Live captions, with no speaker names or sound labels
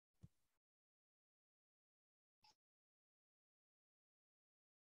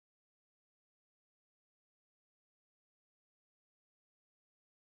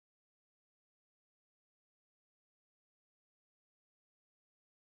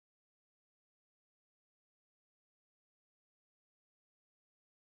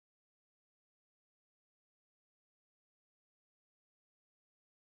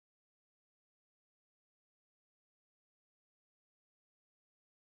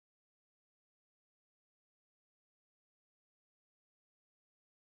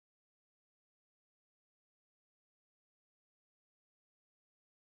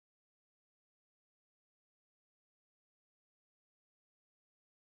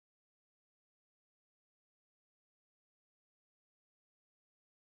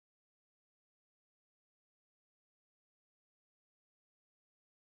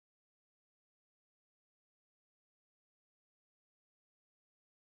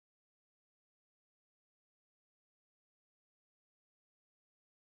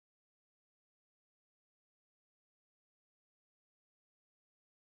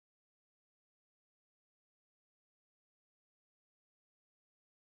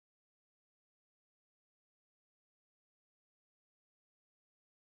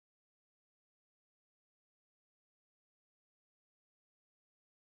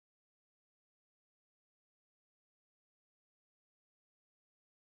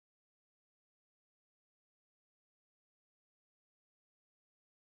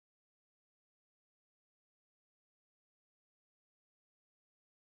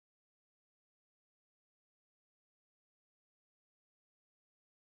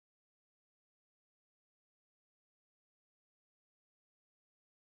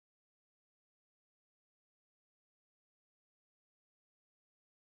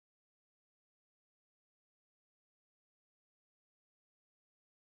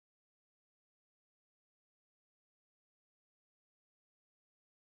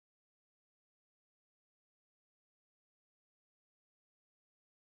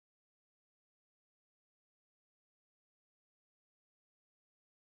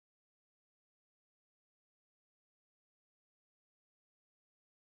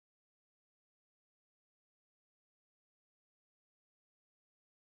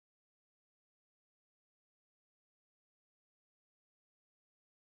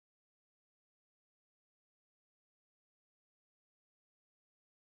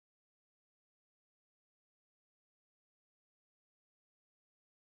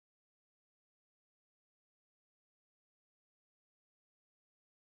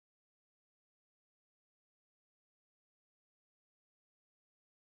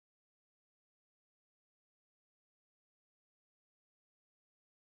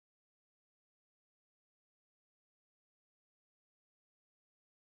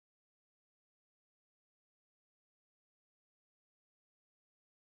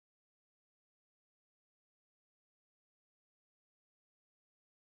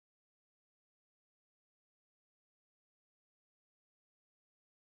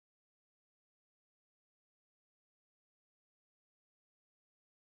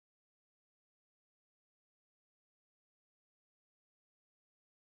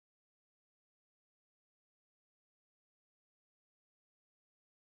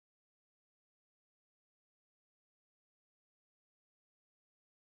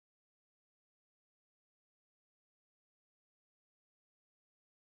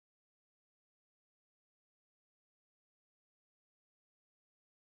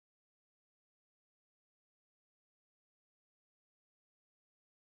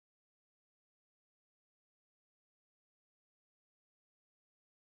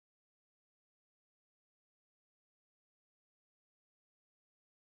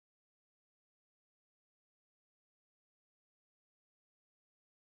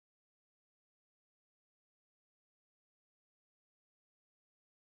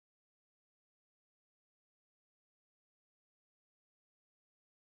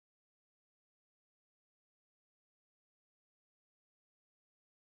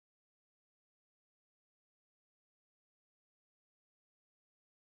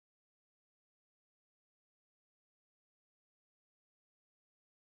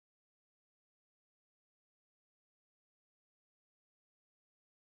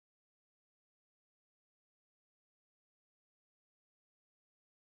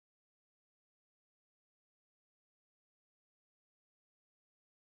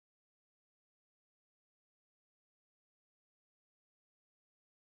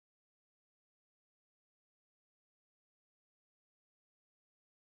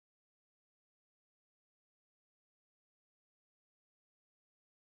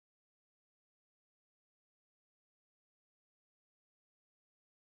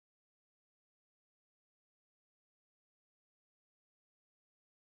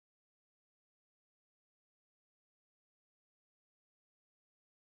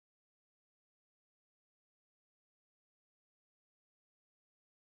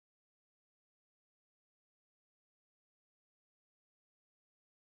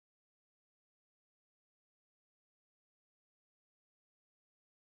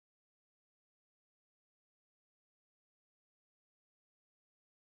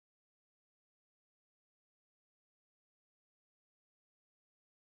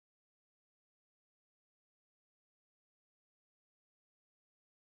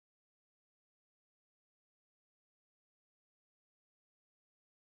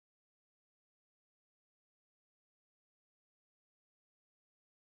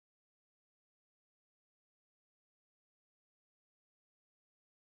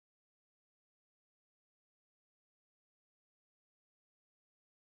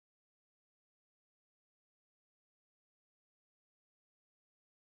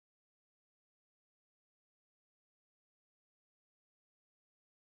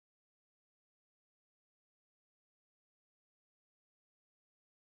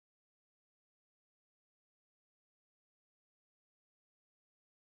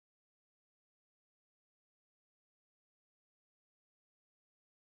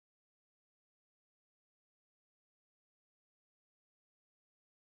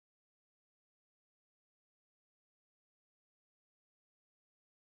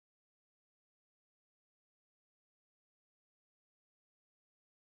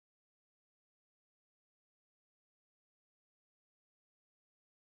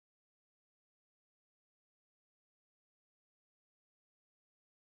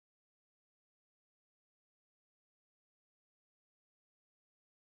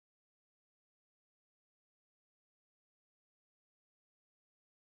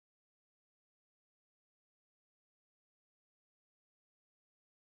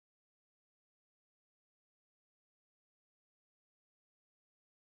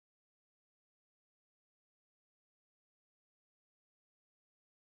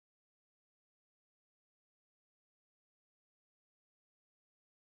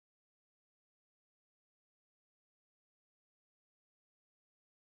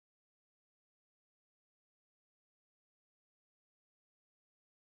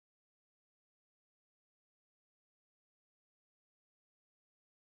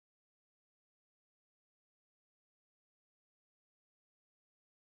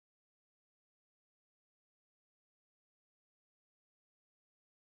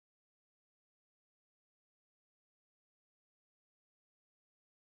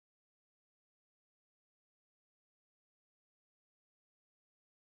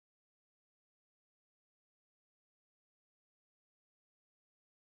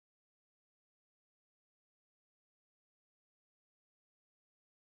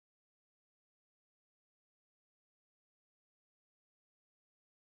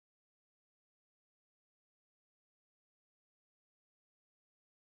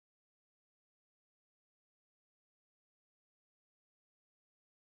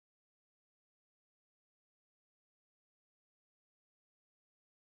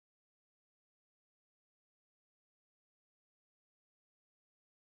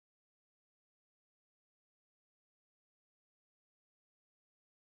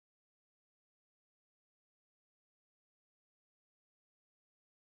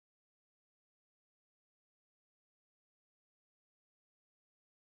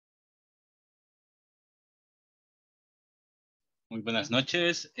Muy buenas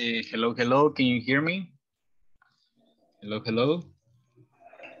noches. Hello, hello. Can you hear me? Hello, hello.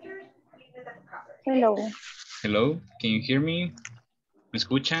 Hello. Hello. Can you hear me? ¿Me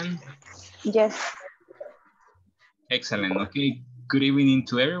escuchan? Yes. Excellent. Okay. Good evening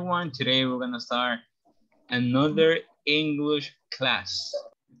to everyone. Today we're going to start another English class.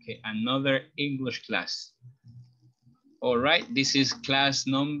 Okay. Another English class. All right. This is class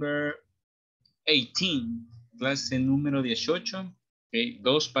number 18. Clase número 18. Okay.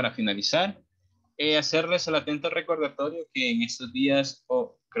 2 para finalizar. Hacerles el atento recordatorio que en estos días,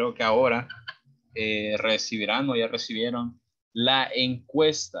 o creo que ahora, recibirán o ya recibieron la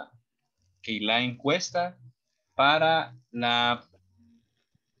encuesta. Okay, la encuesta para la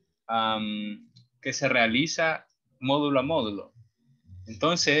que se realiza módulo a módulo.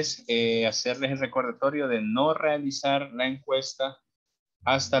 Entonces, hacerles el recordatorio de no realizar la encuesta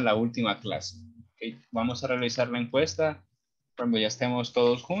hasta la última clase. Okay, vamos a realizar la encuesta cuando ya estemos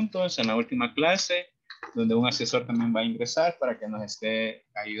todos juntos en la última clase, donde un asesor también va a ingresar para que nos esté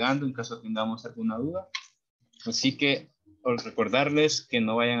ayudando en caso tengamos alguna duda. Así que, por recordarles que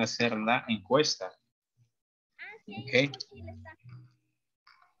no vayan a hacer la encuesta. Ok.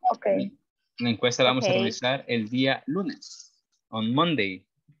 Ok. La encuesta la vamos a realizar el día lunes, on Monday.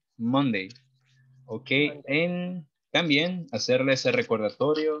 Monday. Ok. También hacerles el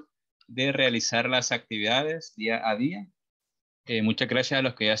recordatorio de realizar las actividades día a día. Muchas gracias a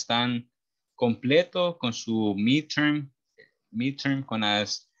los que ya están completos con su midterm con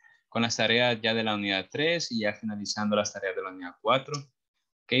las tareas ya de la unidad 3 y ya finalizando las tareas de la unidad 4.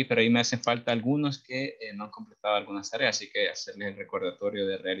 Ok, pero ahí me hacen falta algunos que no han completado algunas tareas, así que hacerles el recordatorio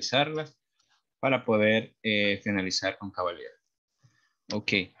de realizarlas para poder finalizar con cabalidad.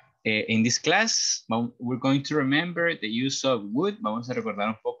 Ok, in this class, we're going to remember the use of would. Vamos a recordar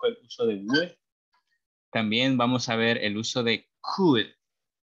un poco el uso de would. También vamos a ver el uso de could,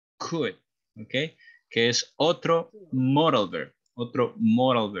 ok, que es otro modal verb,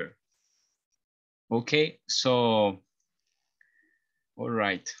 Ok, so, all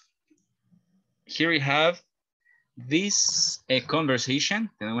right. Here we have this conversation.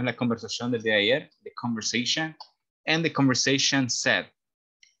 Tenemos la conversación del día de ayer, the conversation, and the conversation said,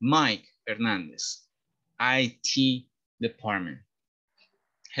 Mike Hernandez, IT department.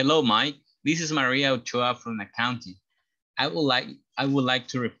 Hello, Mike. This is Maria Ochoa from accounting. I would like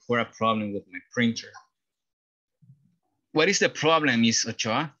to report a problem with my printer. What is the problem, Miss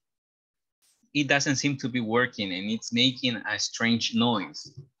Ochoa? It doesn't seem to be working and it's making a strange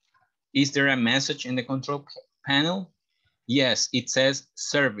noise. Is there a message in the control panel? Yes, it says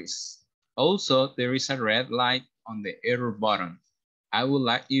service. Also, there is a red light on the error button. I would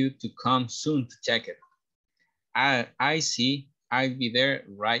like you to come soon to check it. I see. I'll be there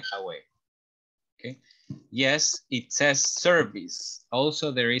right away. Okay. Yes, it says service.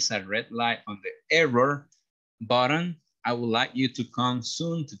 Also, there is a red light on the error button. I would like you to come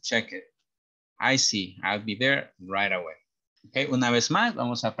soon to check it. I see. I'll be there right away. Okay. Una vez más,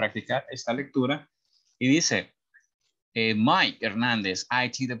 vamos a practicar esta lectura. Y dice, Mike Hernandez,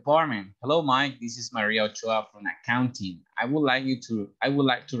 IT department. Hello, Mike. This is Maria Ochoa from accounting. I would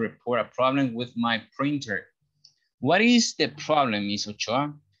like to report a problem with my printer. What is the problem, Ms.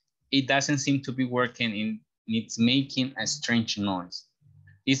 Ochoa? It doesn't seem to be working and it's making a strange noise.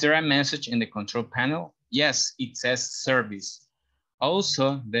 Is there a message in the control panel? Yes, it says service.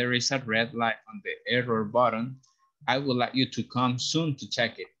 Also, there is a red light on the error button. I would like you to come soon to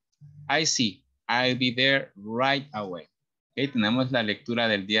check it. I see. I'll be there right away. Okay, tenemos la lectura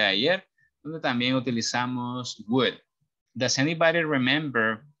del día de ayer, donde también utilizamos would. Does anybody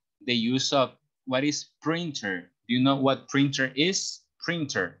remember the use of what is printer? Do you know what printer is?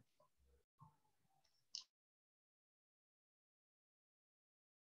 Printer.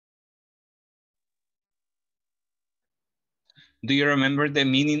 Do you remember the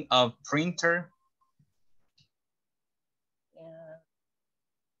meaning of printer?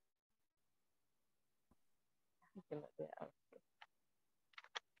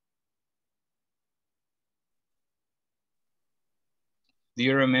 Do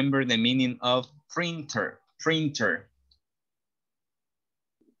you remember the meaning of printer? Printer.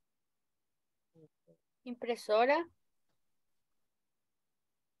 Impresora.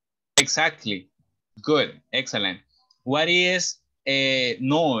 Exactly. Good. Excellent. What is a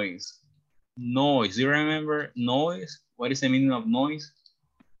noise? Noise. Do you remember noise? What is the meaning of noise?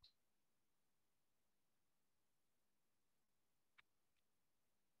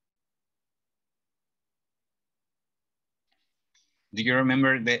 Do you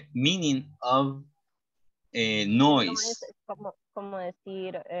remember the meaning of noise? Noise es como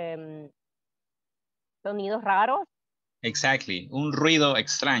decir sonidos raros. Exactly. Un ruido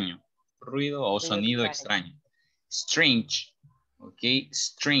extraño. Ruido o Ruido sonido extraño. extraño. Strange. Okay,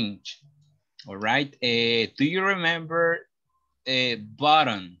 strange. All right. Do you remember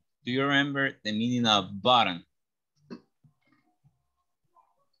button? Do you remember the meaning of button?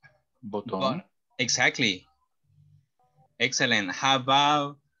 Botón. Exactly. Excellent. How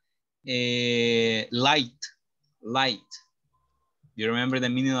about light? Light. Do you remember the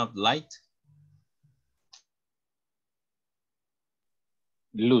meaning of light?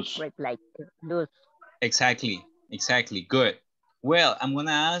 Luz. Red light. Luz. Exactly. Exactly. Good. Well, I'm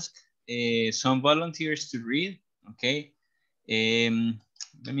gonna ask some volunteers to read. Okay.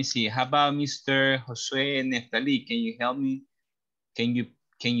 Let me see. How about Mr. Josue Neftali? Can you help me? Can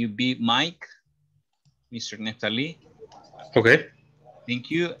you be Mike, Mr. Neftali? Okay.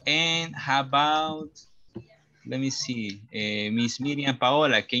 Thank you. And how about, let me see, Miss Miriam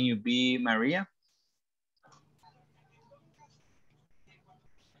Paola, can you be Maria?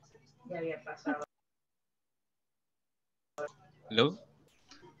 Hello?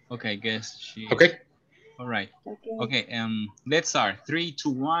 Okay, I guess she. Okay. All right. Okay. Okay. Let's start. 3, 2,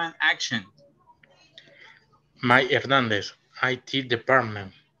 1, action. Mike Hernandez, IT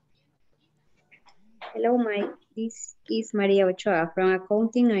department. Hello, Mike. This is Maria Ochoa from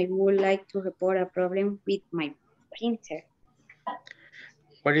accounting. I would like to report a problem with my printer.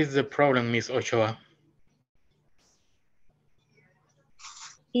 What is the problem, Miss Ochoa?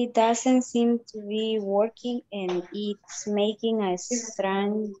 It doesn't seem to be working and it's making a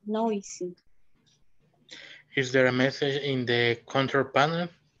strange noise. Is there a message in the control panel?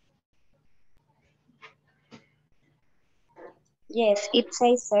 Yes, it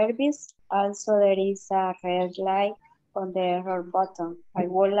says service. Also, there is a red light on the error button. I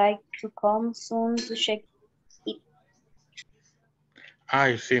would like to come soon to check it.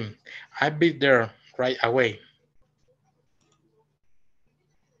 I see. I'll be there right away.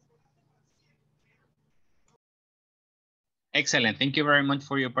 Excellent. Thank you very much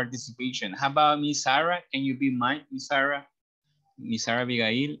for your participation. How about Miss Sarah? Can you be Mike, Miss Sarah? Miss Sarah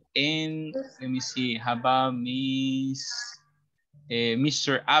Abigail. And let me see. How about Miss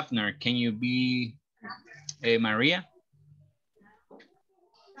Mr. Abner? Can you be Maria?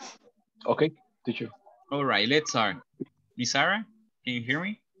 Okay, teacher. All right, let's start. Miss Sarah, can you hear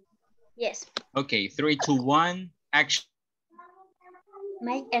me? Yes. Okay, 3, 2, 1, action.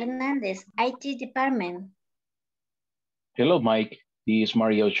 Mike Hernandez, IT department. Hello, Mike. This is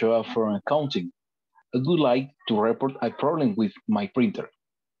Maria Ochoa from accounting. I would like to report a problem with my printer.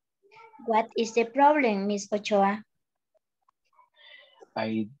 What is the problem, Miss Ochoa?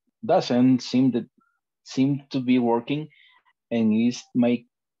 I doesn't seem to be working and is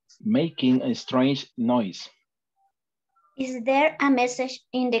making a strange noise. Is there a message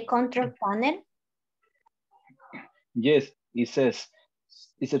in the control panel? Yes, it says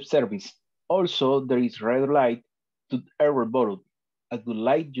it's a service. Also, there is red light to error button. I would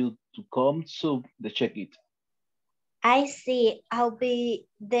like you to come soon to check it. I see. I'll be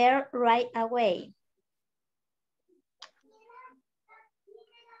there right away.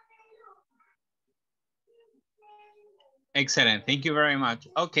 Excellent. Thank you very much.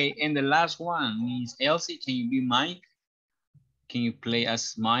 Okay, and the last one, Miss Elsie, can you be Mike? Can you play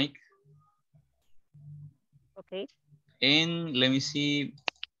as Mike? Okay. And let me see,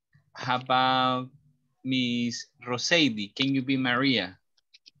 how about Miss Roseidi? Can you be Maria?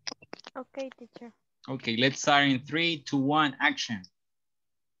 Okay, teacher. Okay, let's start in 3, 2, 1, action.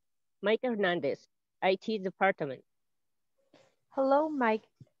 Mike Hernandez, IT department. Hello, Mike.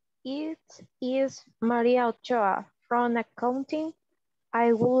 It is Maria Ochoa from accounting.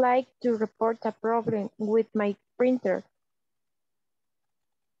 I would like to report a problem with my printer.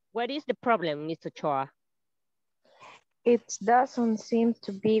 What is the problem, Miss Ochoa? It doesn't seem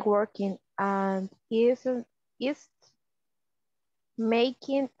to be working and is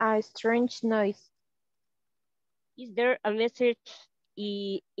making a strange noise. Is there a message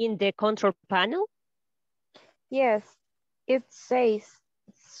in the control panel? Yes, it says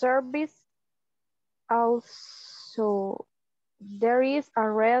service. Also, there is a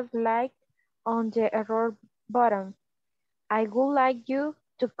red light on the error button. I would like you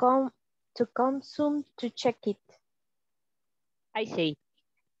to come soon to check it. I see.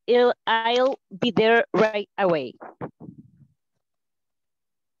 I'll be there right away.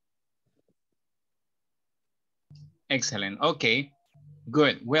 Excellent. Okay,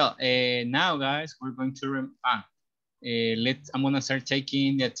 good. Well, now guys, we're going to I'm gonna start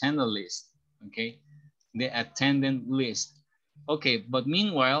taking the attendance list. Okay, the attendance list. Okay, but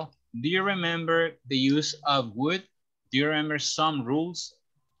meanwhile, do you remember the use of would? Do you remember some rules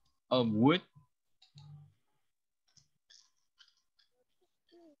of would?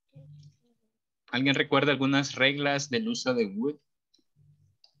 ¿Alguien recuerda algunas reglas del uso de would?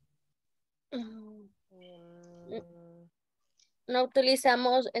 No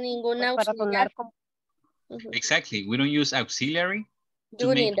utilizamos ninguna Pues para auxiliar. sonar como Exactly. We don't use auxiliary to Do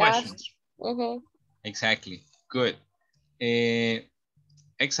make need us. questions. Exactly. Good.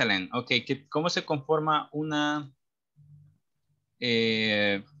 Excellent. Ok. ¿Cómo se conforma una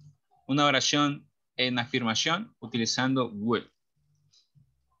oración en afirmación utilizando would?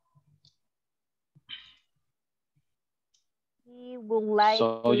 he would like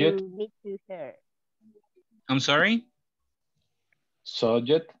Subject. to meet to her. I'm sorry?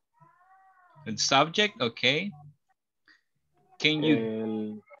 Subject. The subject, okay. Can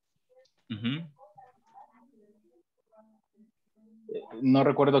you? El, no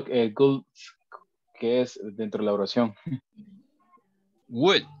recuerdo el good que es dentro de la oración.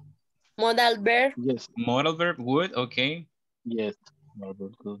 Would. Modal verb. Yes. Modal verb, would, okay. Yes. Modal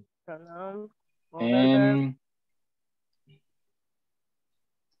verb, good. Pronoun, modal verb.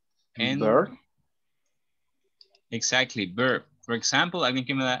 And verb. Exactly, verb. For example, alguien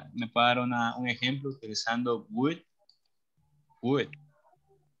que me pueda dar un ejemplo utilizando would. Would.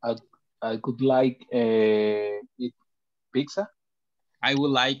 I could like eat pizza. I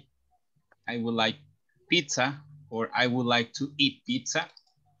would like pizza, or I would like to eat pizza.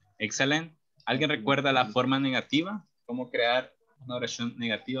 Excellent. ¿Alguien recuerda la forma negativa? ¿Cómo crear una oración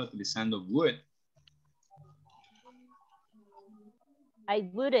negativa utilizando would? I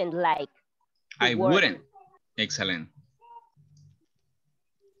wouldn't like. I wouldn't. Excellent.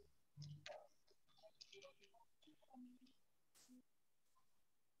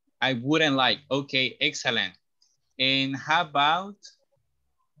 I wouldn't like. Okay, excellent. And how about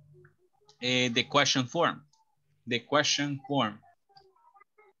the question form? The question form.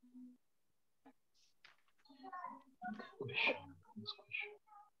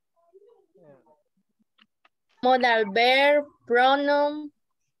 Modal verb, pronoun,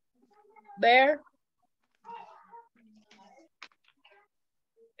 verb.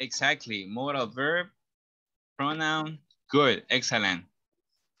 Exactly. Modal verb, pronoun. Good. Excellent.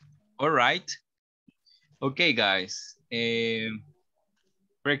 All right. Okay, guys.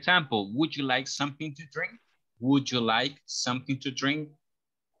 For example, would you like something to drink? Would you like something to drink?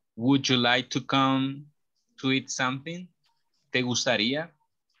 Would you like to come to eat something? ¿Te gustaría?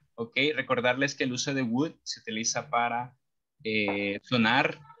 Ok, recordarles que el uso de would se utiliza para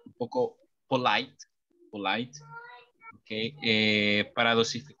sonar un poco polite. Ok, para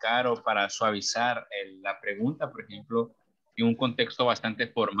dosificar o para suavizar la pregunta, por ejemplo, en un contexto bastante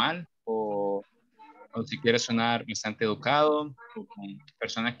formal o si quieres sonar bastante educado o con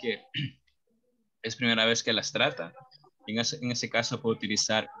personas que es primera vez que las trata. En ese caso puedo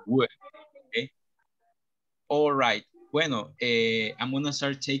utilizar would. Okay. All right. Bueno, I'm going to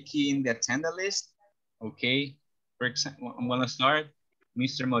start taking the attendance list. Okay. For example, I'm going to start.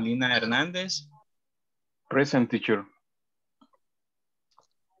 Mr. Molina Hernandez. Present, teacher.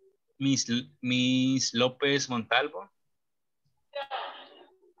 Miss López Montalvo.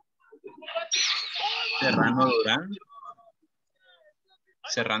 Serrano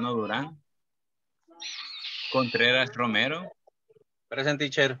Durán. Contreras Romero. Present,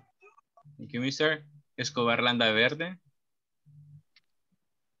 teacher. Thank you, Mr. Escobar Landa Verde.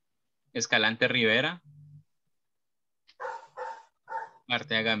 Escalante Rivera.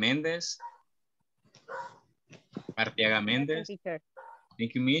 Arteaga Méndez. Present teacher.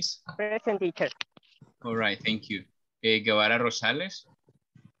 Thank you, Miss. Present teacher. All right, thank you. Guevara Rosales.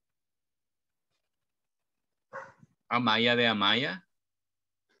 Amaya de Amaya.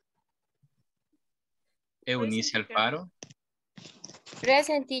 Eunice Alfaro.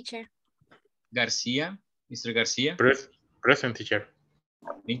 Present, teacher. García. Mr. García. Present, teacher.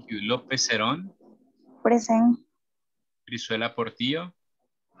 Thank you. López Cerón. Present. Brizuela Portillo.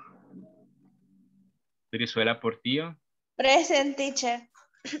 Present, teacher.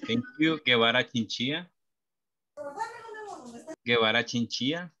 Thank you. Guevara Chinchilla.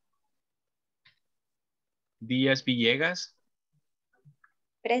 Díaz Villegas.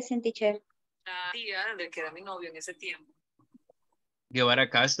 Present, teacher. Que era mi novio en ese tiempo. Guevara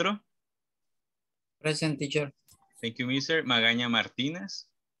Castro. Present, teacher. Thank you, Mr. Magaña Martínez.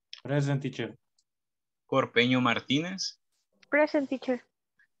 Present, teacher. Corpeño Martínez. Present, teacher.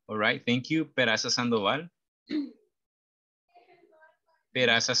 All right, thank you. Peraza Sandoval.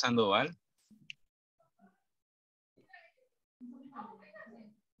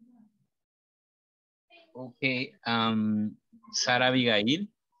 Okay, Sara Abigail.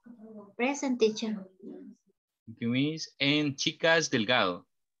 Present, teacher. Thank you, Miss. And Chicas Delgado.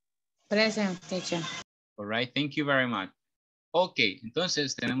 Present, teacher. All right, thank you very much. Ok,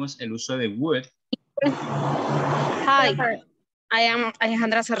 entonces tenemos el uso de would Hi, I am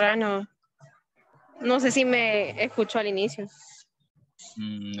Alejandra Serrano. No sé si me escuchó al inicio.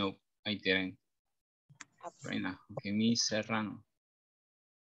 No, I didn't. Right now. Okay, Miss Serrano.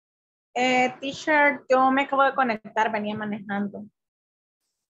 Teacher, yo me acabo de conectar, venía manejando.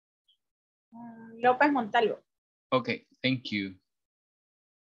 López Montalvo. Okay, thank you.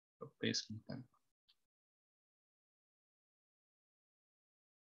 López Montalvo.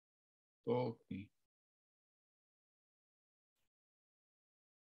 Okay.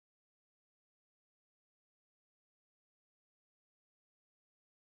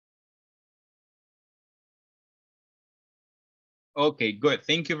 Okay, good.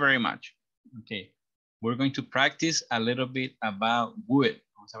 Thank you very much. Okay, we're going to practice a little bit about would.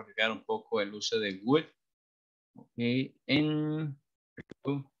 Vamos a practicar un poco el uso de would. Okay, and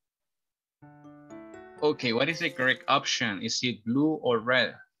okay, what is the correct option? Is it blue or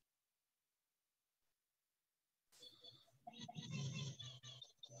red?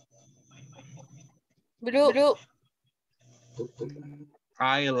 Blue.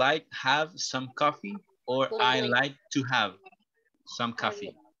 I like have some coffee or I like to have some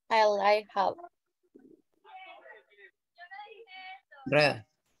coffee. I like have. Red.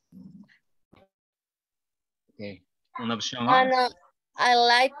 Okay, una opción Ah, más. no. I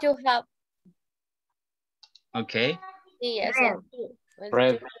like to have. Okay, Yes.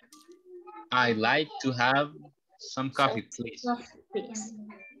 Red. I like to have some coffee, please. Please.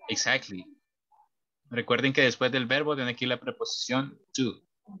 Exactly. Recuerden que después del verbo tiene aquí la preposición to.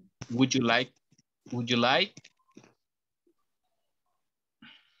 Would you like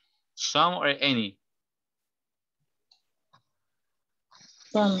some or any?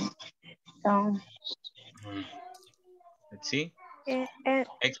 Some. Let's see. Eh,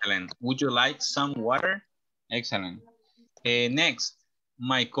 Excellent. Would you like some water? Excellent. Next,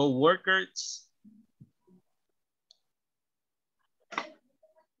 my co-workers.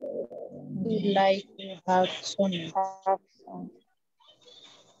 We like to have some.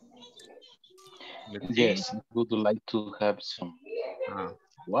 Yes, would like to have some.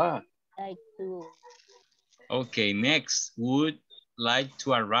 What? Like to. Okay, next, would like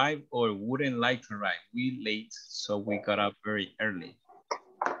to arrive or wouldn't like to arrive. We late, so we got up very early.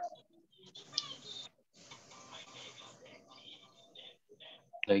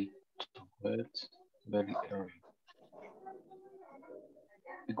 Late to bed, very early.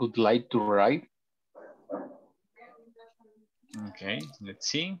 We would like to arrive. Okay, let's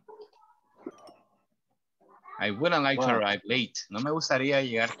see. I wouldn't like to arrive late. No me gustaría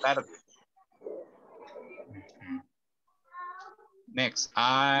llegar tarde. Next,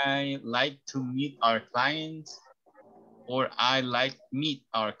 I like to meet our clients or I like meet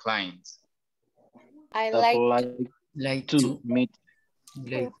our clients. I like to meet.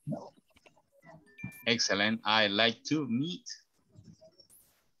 Excellent. I like to meet.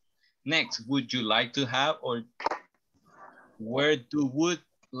 Next, would you like to have or where do would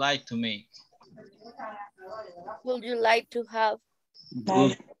like to make? Would you like to have?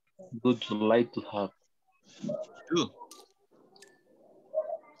 Would you like to have? Do.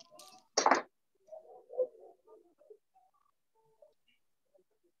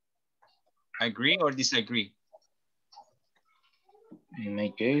 Agree or disagree? In my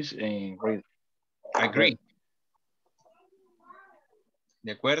case, read. Agree.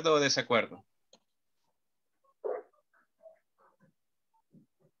 ¿De acuerdo o desacuerdo?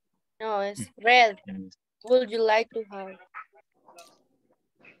 No, it's red. Would you like to have?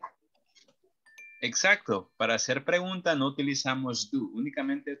 Exacto. Para hacer pregunta no utilizamos do.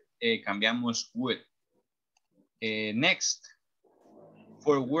 Únicamente cambiamos would. Next.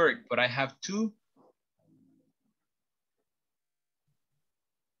 For work, but I have to.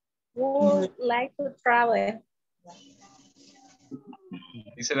 Would like to travel.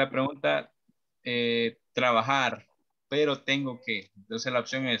 Dice la pregunta, trabajar, pero tengo que. Entonces la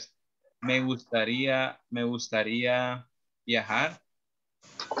opción es, me gustaría viajar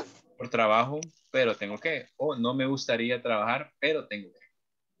por trabajo, pero tengo que. O no me gustaría trabajar, pero tengo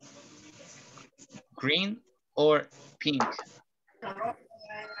que. Green or pink?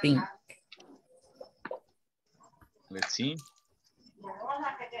 Pink. Let's see.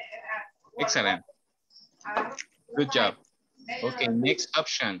 Excellent. Good job. Okay, next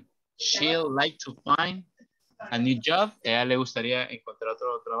option. She'll like to find a new job. A ella le gustaría encontrar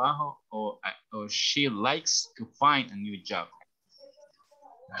otro trabajo o she likes to find a new job.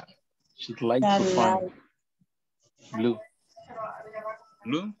 She'd like to find blue.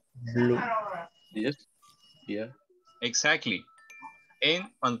 Blue? Blue. Yes. Yeah. Exactly.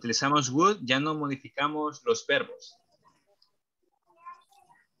 Cuando utilizamos would, ya no modificamos los verbos.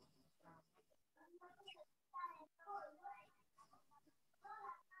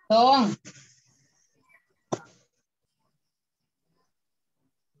 Son.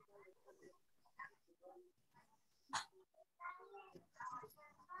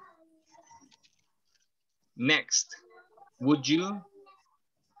 Next, would you?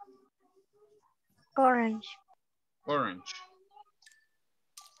 Orange. Orange.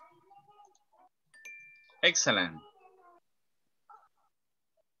 Excellent.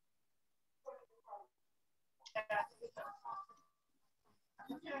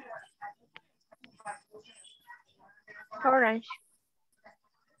 Orange.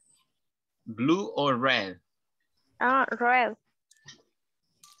 Blue or red? Red.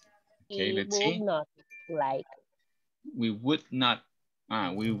 Okay, let's would see. not like. We would not.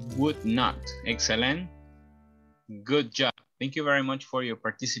 We would not. Excellent. Good job. Thank you very much for your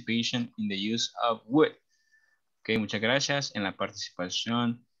participation in the use of would. Ok, muchas gracias en la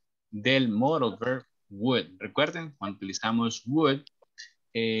participación del modal verb would. Recuerden, cuando utilizamos would,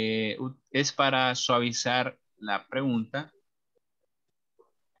 es para suavizar la pregunta.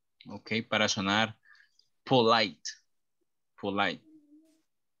 Ok, para sonar polite. Polite.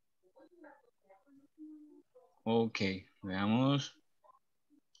 Ok, veamos.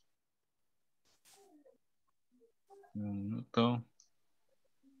 Un minuto.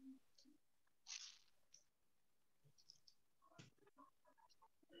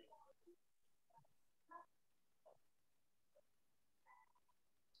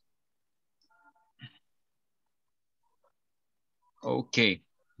 Ok,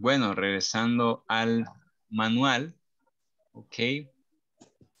 bueno, regresando al manual. Ok,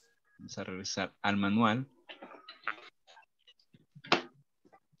 vamos a regresar al manual.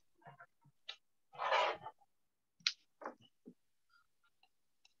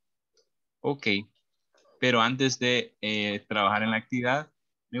 Ok, pero antes de trabajar en la actividad,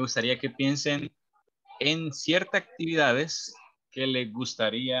 me gustaría que piensen en ciertas actividades que les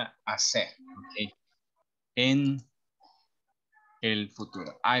gustaría hacer, ok, en el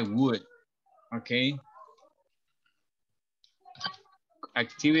futuro. I would, ok.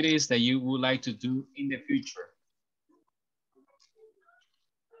 Activities that you would like to do in the future.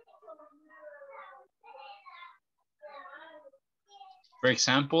 For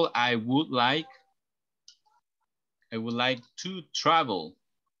example, I would like to travel.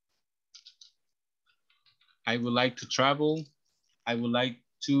 I would like to travel. I would like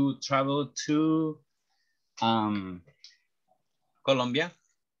to travel to Colombia.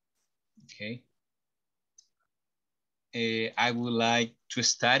 Okay. I would like to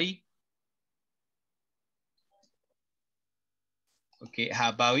study. Okay, how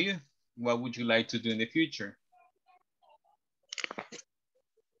about you? What would you like to do in the future?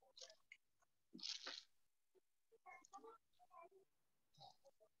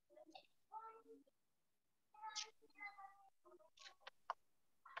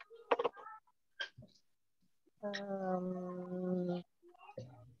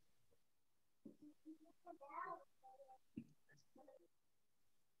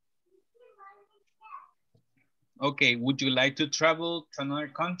 Okay, would you like to travel to another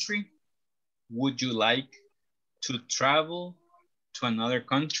country? Would you like to travel to another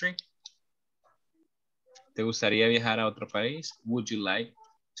country? ¿Te gustaría viajar a otro país? Would you like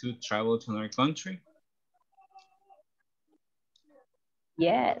to travel to another country?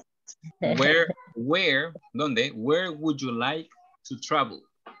 Yes. ¿Dónde? Where would you like to travel?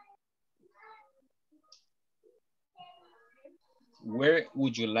 Where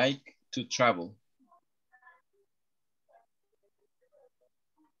would you like to travel?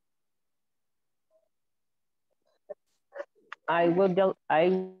 I would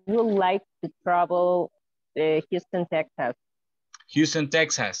like to travel Houston, Texas. Houston,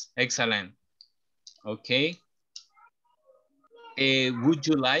 Texas. Excellent. Okay. Would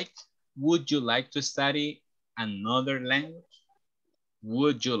you like to study another language?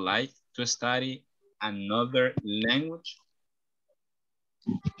 Would you like to study another language?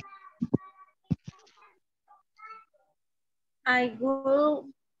 I will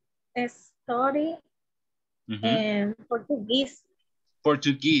study Portuguese.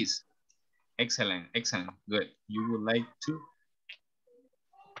 Portuguese. Excellent, excellent, good. You would like to,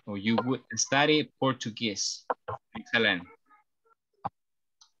 or you would study Portuguese. Excellent.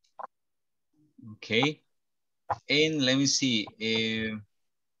 Okay. And let me see.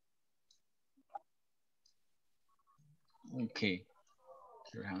 Okay.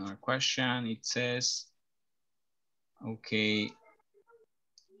 Here's another question. It says, okay.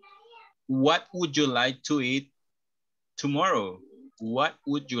 What would you like to eat tomorrow? What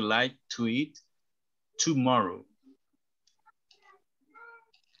would you like to eat tomorrow?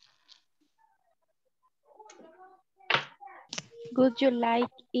 Would you like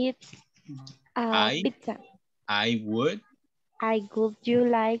eat pizza? I would. Would you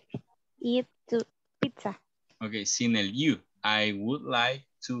like eat pizza? Okay, sin el you. I would like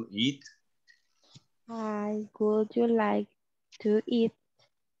to eat. Would you like to eat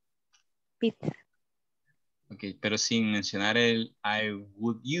pizza? Ok, pero sin mencionar el I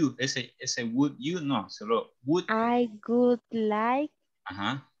would you. Ese would you no, solo would. I would like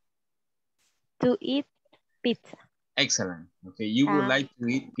to eat pizza. Excellent. Okay, you would like to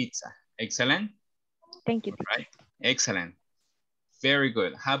eat pizza. Excellent. Thank you. All right. Excellent. Very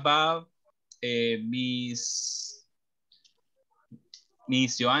good. How about Miss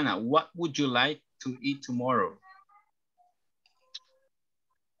Joanna? What would you like to eat tomorrow?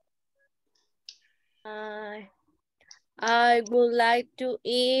 I would like to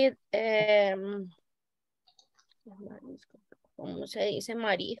eat ¿cómo se dice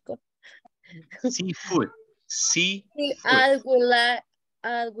marisco? Seafood. Seafood.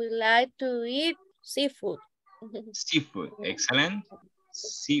 I would like to eat seafood. Seafood. Excellent.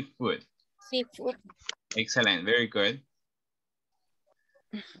 Seafood. Seafood. Excellent. Very good.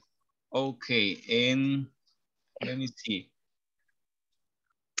 Okay, and let me see.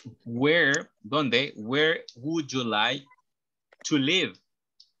 Where would you like to live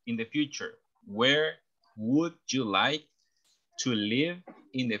in the future? Where would you like to live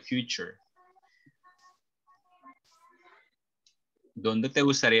in the future? ¿Dónde te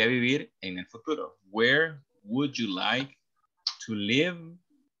gustaría vivir en el futuro? Where would you like to live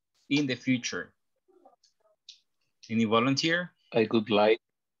in the future? Any volunteer? I would like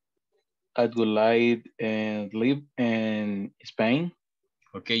live in Spain.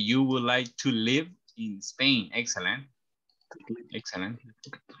 Okay, you would like to live in Spain. Excellent. Excellent.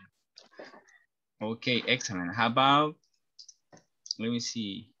 Okay, excellent. How about, let me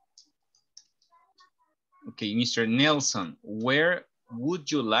see. Okay, Mr. Nelson, where would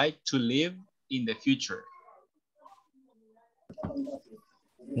you like to live in the future?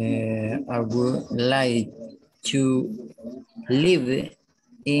 I would like to live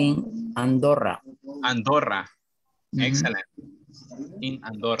in Andorra. Andorra. Excellent. In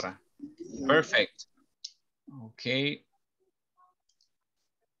Andorra. Perfect. Okay.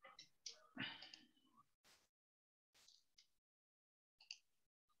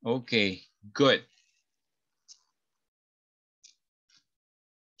 Okay, good.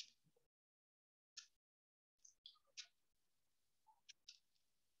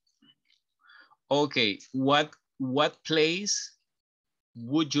 Okay, what place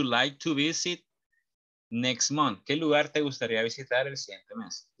would you like to visit next month? ¿Qué lugar te gustaría visitar el siguiente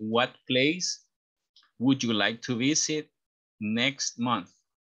mes? What place would you like to visit next month?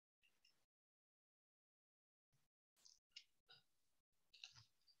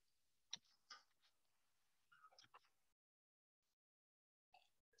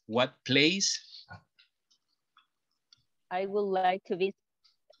 What place? I would like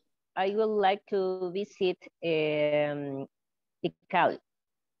to visit Tikal.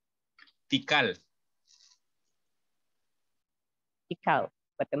 Tikal. Tikal,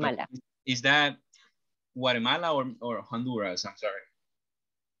 Guatemala. Is that Guatemala or Honduras? I'm sorry.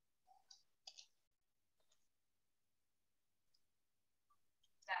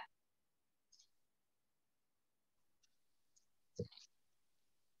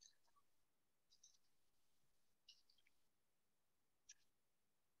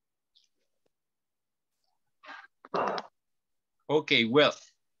 Okay, well,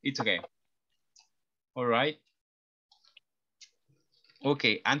 it's okay. All right.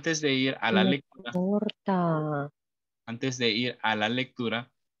 Ok, antes de ir a la lectura. Antes de ir a la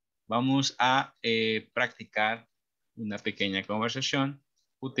lectura, vamos a practicar una pequeña conversación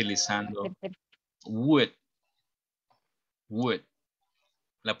utilizando would. Would.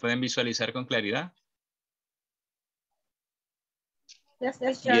 ¿La pueden visualizar con claridad? Yes,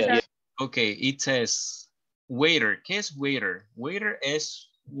 yes, Yeah. Ok, it says waiter. ¿Qué es waiter? Waiter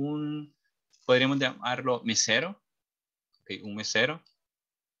es podríamos llamarlo mesero. Ok, un mesero.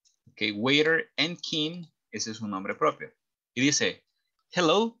 Ok, waiter and Kim, ese es su nombre propio. Y dice,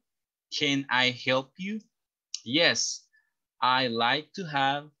 hello, can I help you? Yes, I like to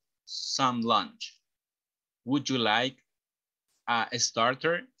have some lunch. Would you like a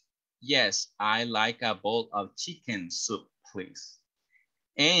starter? Yes, I like a bowl of chicken soup, please.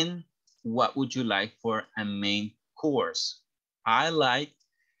 And what would you like for a main course? I like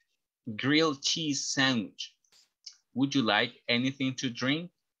grilled cheese sandwich. Would you like anything to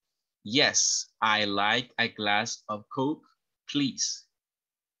drink? Yes, I like a glass of Coke, please.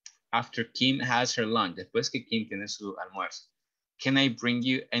 After Kim has her lunch, después que Kim tiene su almuerzo. Can I bring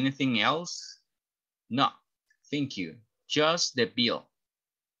you anything else? No, thank you. Just the bill.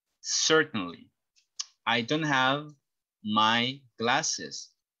 Certainly. I don't have my glasses.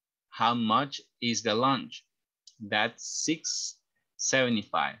 How much is the lunch? That's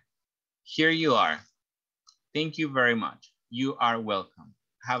 $6.75. Here you are. Thank you very much. You are welcome.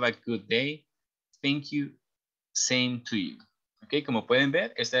 Have a good day. Thank you. Same to you. Ok, como pueden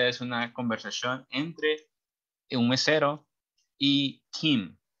ver, esta es una conversación entre un mesero y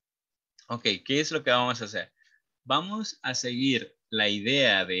Kim. Ok, ¿qué es lo que vamos a hacer? Vamos a seguir la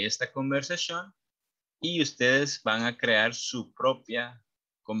idea de esta conversación y ustedes van a crear su propia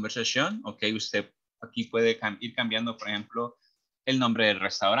conversación. Ok, usted aquí puede ir cambiando, por ejemplo, el nombre del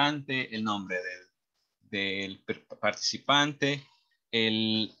restaurante, el nombre del participante,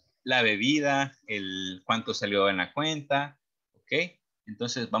 la bebida, el cuánto salió en la cuenta. Ok,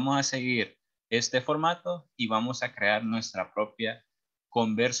 entonces vamos a seguir este formato y vamos a crear nuestra propia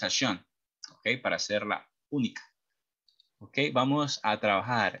conversación. Ok, para hacerla única. Ok, vamos a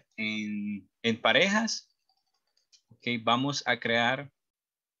trabajar en parejas. Ok, vamos a crear,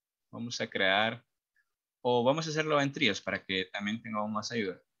 o vamos a hacerlo en tríos para que también tengamos más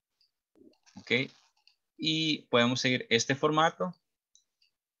ayuda. Ok, y podemos seguir este formato.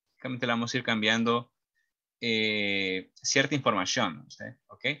 Únicamente le vamos a ir cambiando cierta información.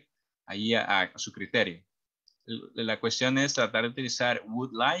 Ok, ahí a su criterio. La cuestión es tratar de utilizar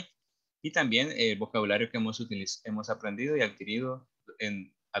would like y también el vocabulario que hemos aprendido y adquirido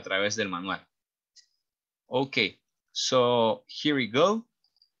a través del manual. Ok, so here we go.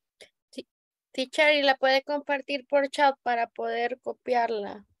 Teacher, ¿y la puede compartir por chat para poder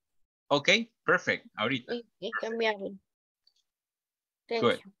copiarla? Ok, perfect. Ahorita. Y cambiarla. Thank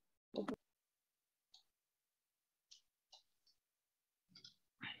Good. you.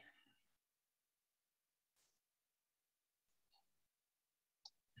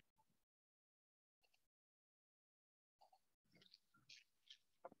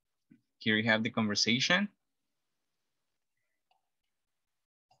 Here you have the conversation.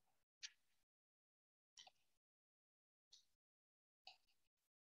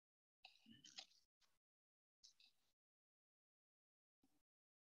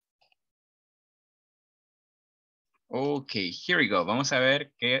 Ok, here we go. Vamos a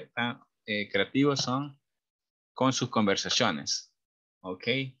ver qué tan creativos son con sus conversaciones. Ok,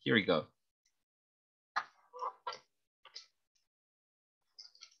 here we go.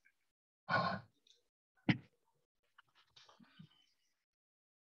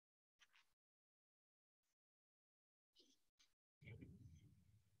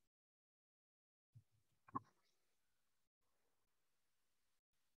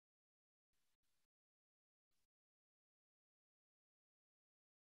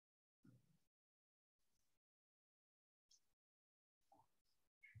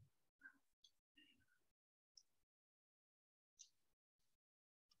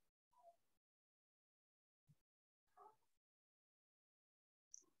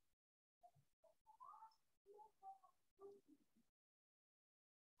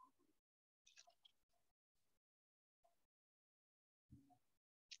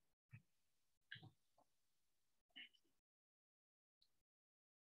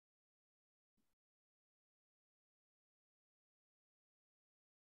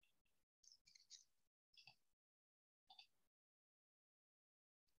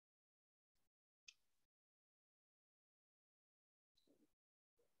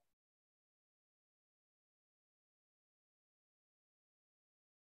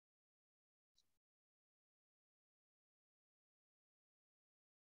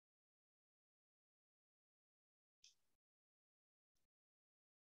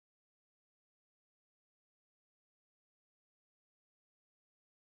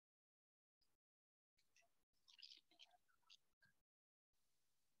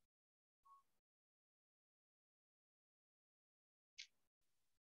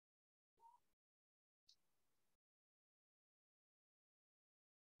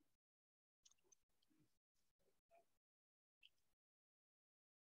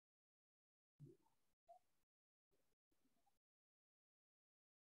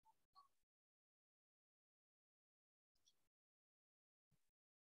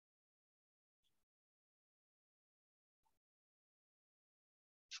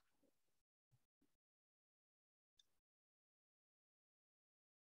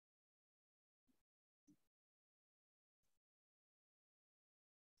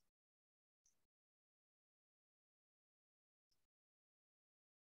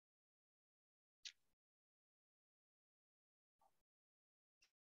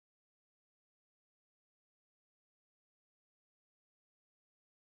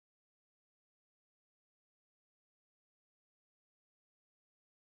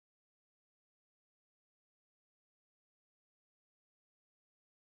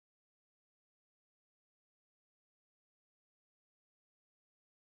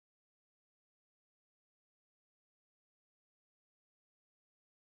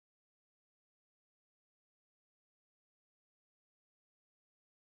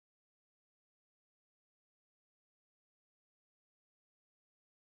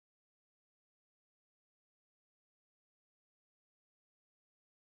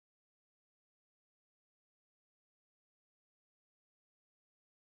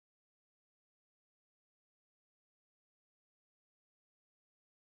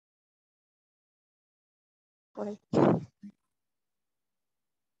 por ahí.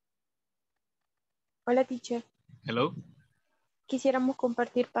 Hola, teacher. Hello? Quisiéramos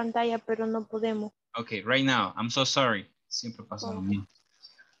compartir pantalla, pero no podemos. Okay, right now. I'm so sorry. Siempre pasa lo mismo.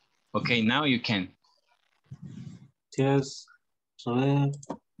 Okay, now you can. Yes.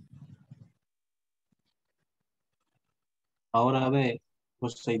 Ahora ve.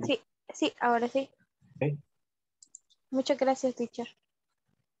 Sí, sí, ahora sí. Okay. Muchas gracias, teacher.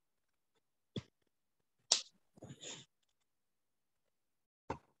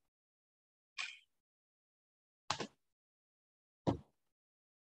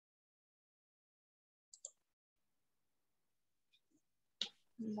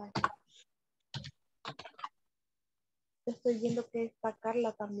 Vale. Estoy viendo que está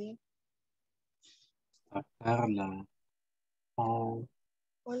Carla también. A Carla. Oh.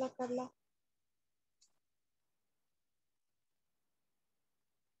 Hola, Carla.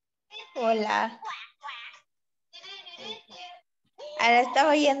 Hola. Ahora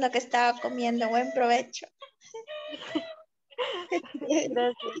estaba oyendo que estaba comiendo. Buen provecho.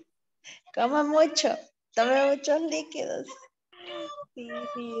 Gracias. Coma mucho. Tome muchos líquidos. Sí,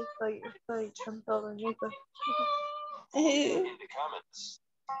 sí, estoy con todo en eso.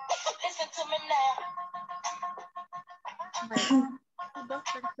 Vale. Dos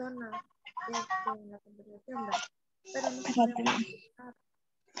personas en la conversación, ¿verdad? Pero no podemos empezar.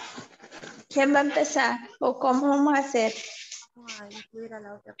 ¿Quién va a empezar? ¿O cómo vamos a hacer? Vamos a incluir a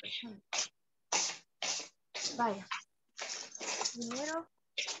la otra persona. Vaya. Primero,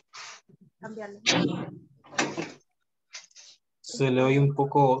 cambiarle. Se le oye un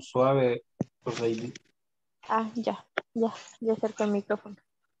poco suave. Ya acerco el micrófono.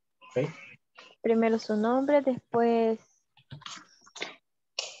 Okay. Primero su nombre, después...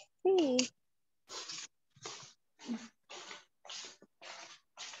 Sí.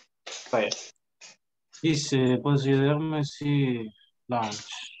 Vaya. Dice, considerarme si lunch.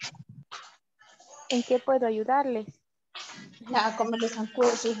 ¿En qué puedo ayudarles? Ya, como los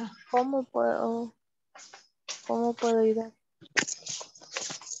zancudos, hija. ¿Cómo puedo ayudar?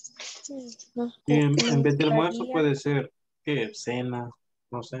 Y en vez de almuerzo puede ser, ¿qué? Cena,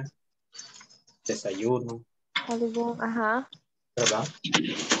 no sé. Desayuno. Ajá. ¿Verdad?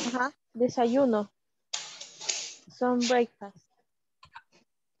 Ajá. Desayuno. Son breakfast.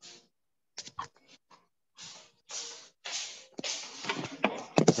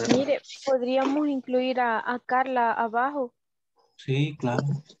 Mire, podríamos incluir a Carla abajo. Sí, claro.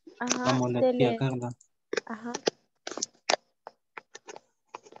 Ajá. Vamos aquí a Carla. Ajá.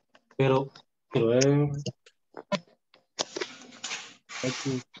 Pero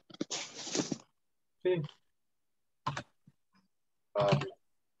aquí. Sí.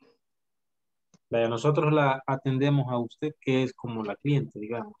 Vaya, nosotros la atendemos a usted, que es como la cliente,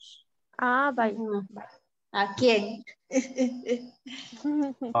 digamos. Ah, vaya. ¿A quién?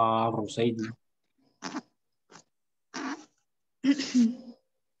 A Roseidi.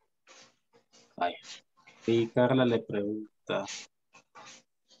 Vaya. Y Carla le pregunta.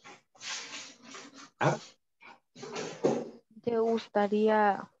 ¿Te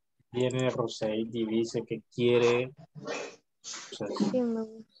gustaría? Viene Roseidi y dice que quiere. Sí, me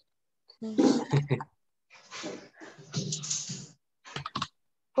gusta.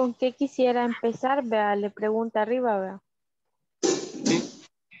 ¿Con qué quisiera empezar? Vea, le pregunta arriba, vea. Sí.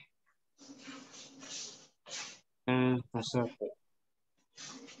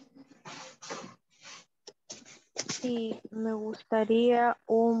 Sí, me gustaría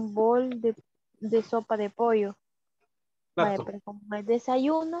un bol de sopa de pollo. Vaya, pero como es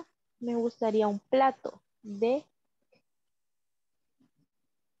desayuno, me gustaría un plato de...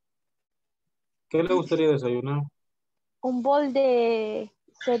 ¿Qué le gustaría desayunar? Un bol de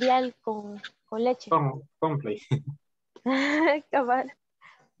cereal con leche. Complay. Cabal.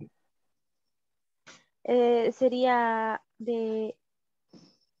 Sería de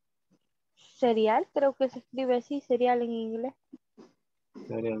cereal, creo que se escribe así, cereal en inglés.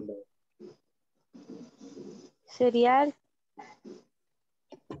 Cereal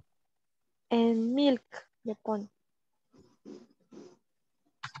en milk le pone.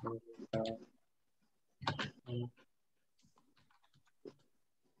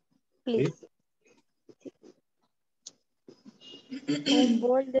 Please. Sí. Un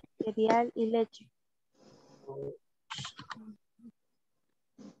bol de cereal y leche.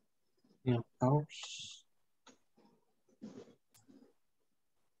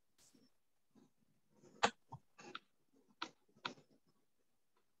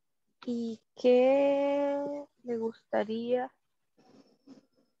 ¿Y qué le gustaría?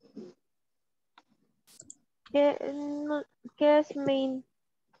 ¿Qué es main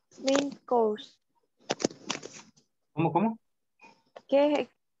course? ¿Cómo? ¿Qué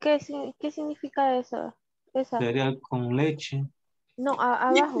significa eso? Esa. Cereal con leche. No,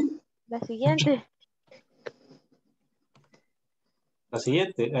 abajo. La siguiente. La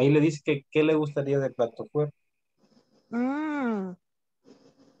siguiente, ahí le dice que qué le gustaría de plato fuerte.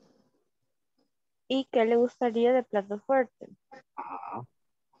 ¿Y qué le gustaría de plato fuerte? Ajá.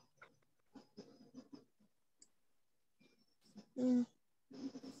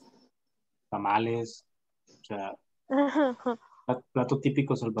 Tamales, o sea, plato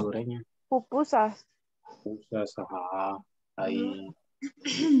típico salvadoreño. Pupusas. Pupusas, ajá, ahí.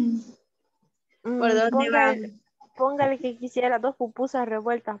 ¿Por dónde van? Póngale que quisiera 2 pupusas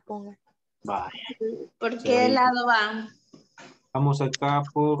revueltas, ponga. Vaya. ¿Por qué lado van? Vamos acá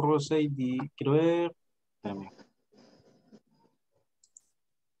por Rosa y quiero ver. Espérame.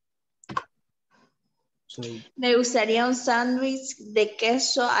 Me gustaría un sándwich de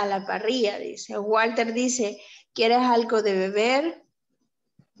queso a la parrilla, dice. Walter dice, ¿quieres algo de beber?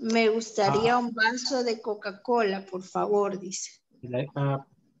 Me gustaría un vaso de Coca-Cola, por favor, dice.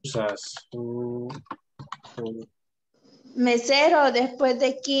 Mesero, después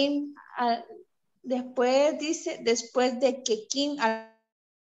de Kim, después de que Kim...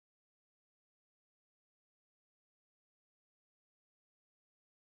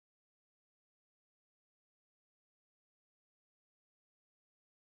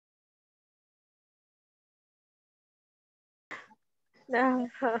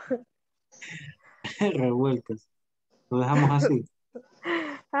 Revueltas. Lo dejamos así.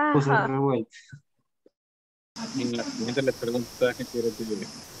 Cosas revueltas. En la siguiente le pregunto a gente de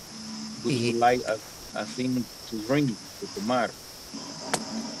would you like a thing to drink, de tomar.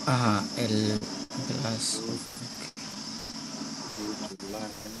 Ajá, el glass.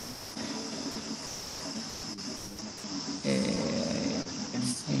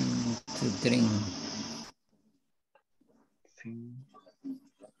 Thing to drink.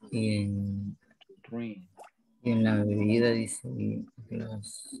 Y en la bebida dice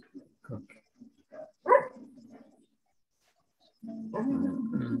glass. Okay.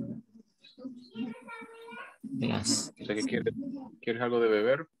 Glass. O sea, que quieres algo de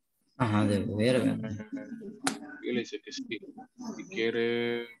beber. Ajá, de beber. Y le dice que sí. Si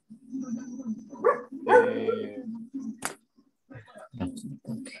quiere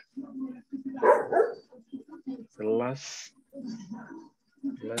glass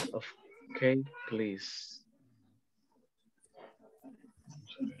of cake, please.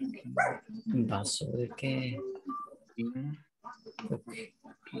 ¿Un vaso de qué? Okay.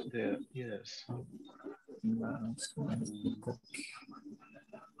 Yes.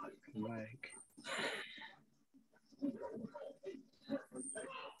 Like.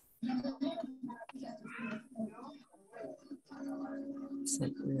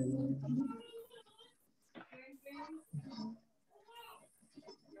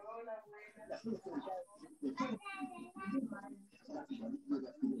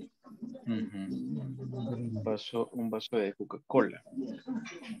 Un vaso de Coca-Cola.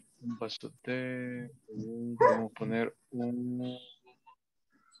 Un vaso de... Podemos poner un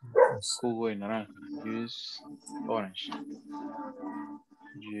jugo de naranja. Juice orange.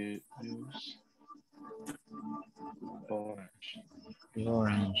 Juice orange.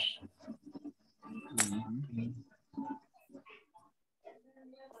 Orange.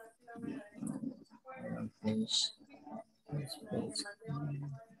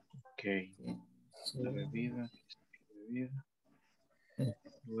 Ok. La bebida.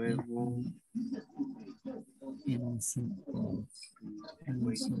 Luego.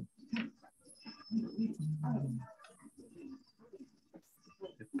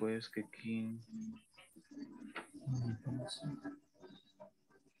 Después que aquí. Después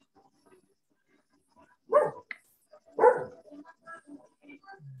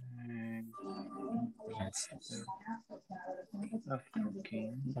que, okay.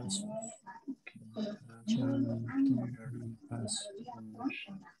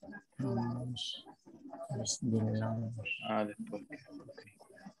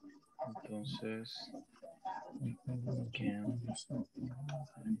 Entonces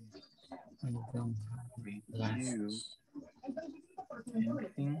can review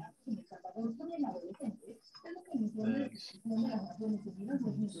anything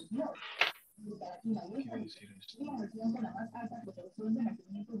quiere decir esto.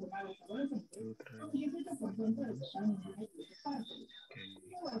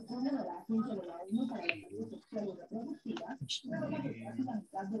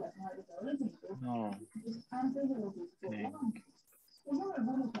 No.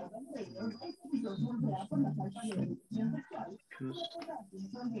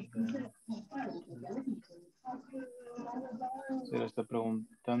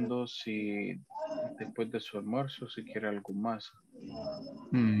 preguntando si después de su almuerzo, si quiere algo más.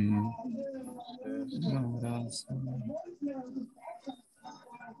 Entonces,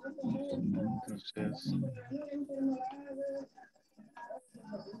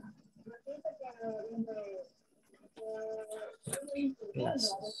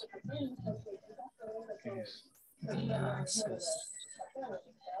 Gracias. Gracias.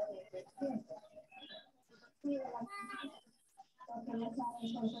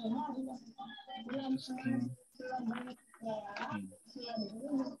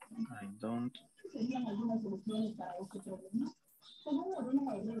 I don't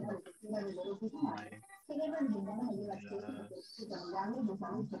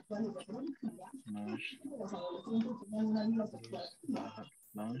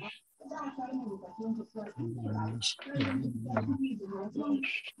lunch.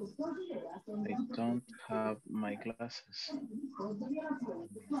 I don't have my glasses.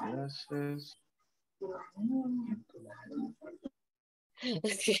 Glasses.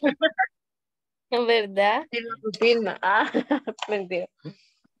 ¿Verdad? Ah, mentira.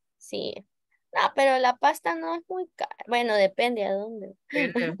 Sí. No, pero la pasta no es muy cara. Bueno, depende a dónde.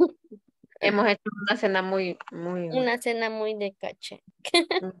 Hemos hecho una cena muy. Una cena muy de caché.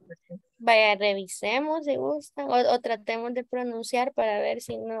 Vaya, revisemos si gustan o tratemos de pronunciar para ver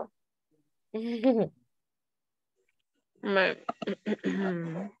si no.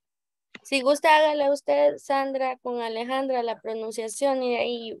 Si gusta, hágale usted, Sandra, con Alejandra la pronunciación y de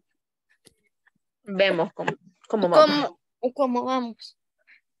ahí Vemos cómo vamos. ¿Cómo vamos?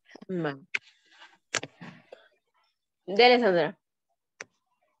 Dele, Sandra.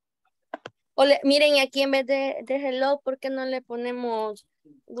 Miren, aquí en vez de hello, ¿por qué no le ponemos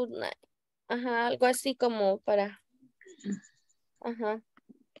good night? Ajá, algo así como para. Ajá.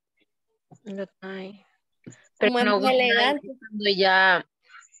 Good night. Como Pero es no más good night elegante. cuando ya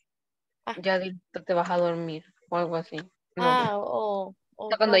te vas a dormir o algo así. No.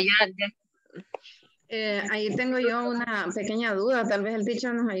 Cuando ya. Ahí tengo yo una pequeña duda, tal vez el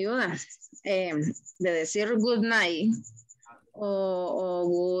teacher nos ayuda. De decir good night o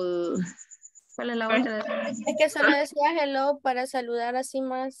good... ¿Cuál es la otra? Es que solo decía hello para saludar así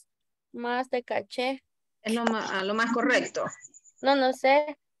más de caché. Es lo más correcto. No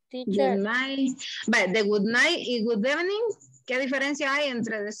sé, teacher. Good night. Vale, de good night y good evening, ¿qué diferencia hay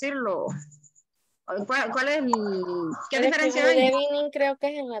entre decirlo? ¿Cuál es qué diferencia hay? Good evening creo que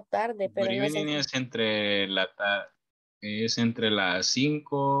es en la tarde, pero Good no sé. evening es entre las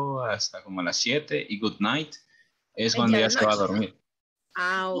 5 hasta como las 7 y good night es cuando ya se va a dormir.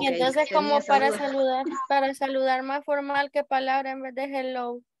 Ah, ok. Y entonces como para saludar más formal que palabra en vez de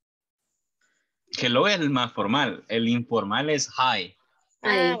hello. Hello es el más formal, el informal es hi.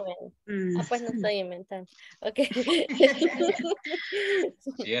 Bueno. Pues no estoy inventando. Ok.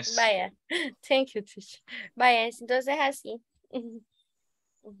 Yes. Vaya. Thank you, teacher. Vaya, entonces así.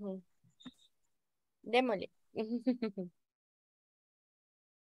 Démosle.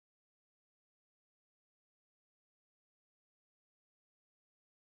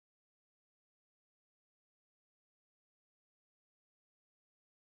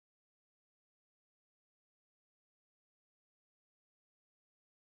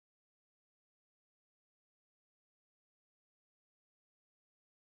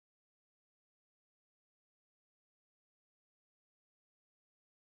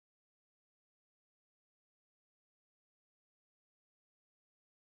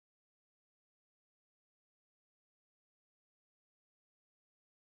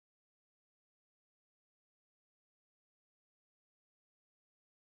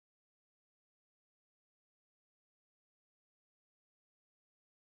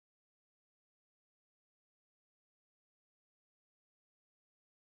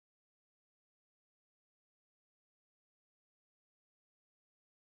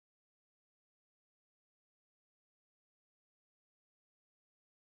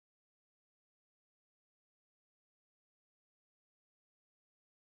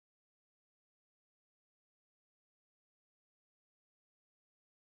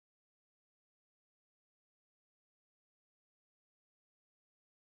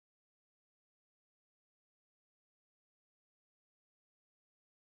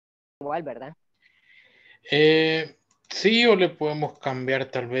 Igual, ¿verdad? Sí, o le podemos cambiar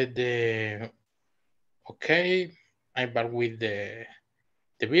tal vez de ok, I bar with the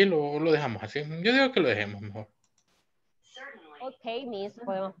bill o lo dejamos así. Yo digo que lo dejemos mejor. Ok, Miss,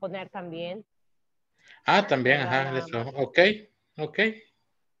 podemos poner también. También, ajá, eso. Ok.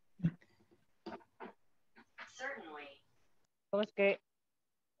 ¿Cómo es que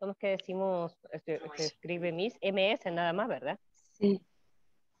decimos, se escribe Miss? MS nada más, ¿verdad? Sí.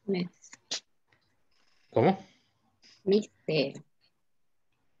 ¿Cómo? Mister.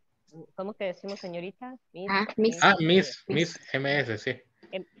 ¿Cómo que decimos señorita? Miss, Miss. Ah, Miss MS, sí.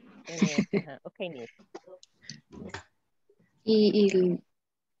 MS, ajá. Ok, Miss. Y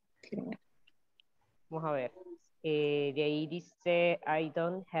Vamos a ver. De ahí dice, I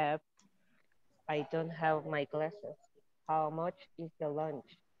don't have my glasses. How much is the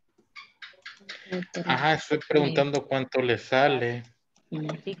lunch? Ajá, estoy preguntando cuánto le sale.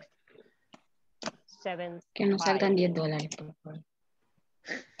 6, 7, que no 5. salgan $10, por favor.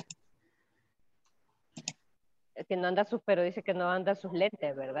 Es que no anda pero dice que no anda sus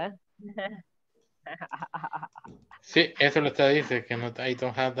lentes, ¿verdad? Sí, eso lo está dice, que no, I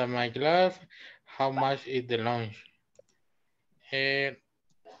don't have my glass. How much is the lunch?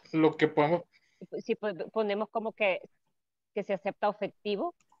 Lo que podemos... Si ponemos como que se acepta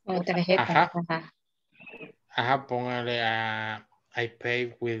efectivo. O tarjeta. Ajá, póngale a I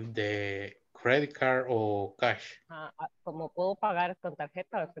pay with the credit card o cash. Como puedo pagar con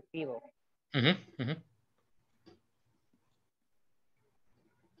tarjeta o efectivo. Ujú, ujú.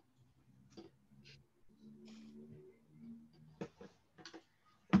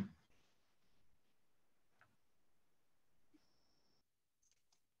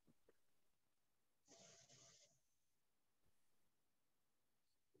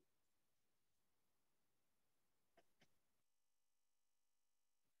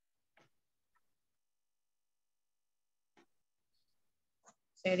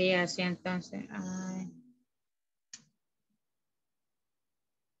 Sería así entonces. Ay.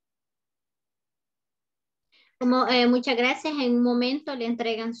 Como muchas gracias, en un momento le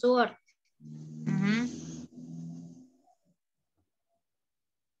entregan su orden.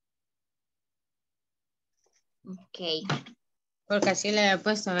 Ok. Porque así le he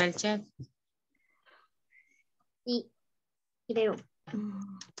puesto al chat. Sí, creo.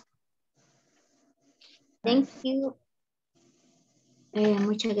 Thank you.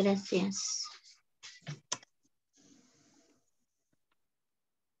 Muchas gracias.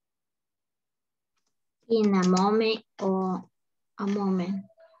 In a moment or a moment.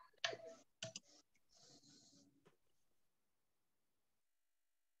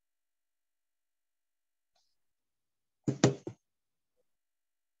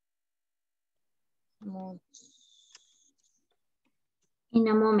 In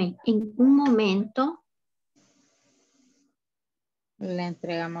a moment. En un momento. Le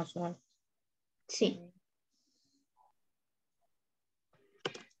entregamos hoy. Sí.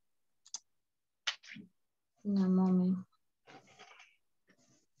 In a moment.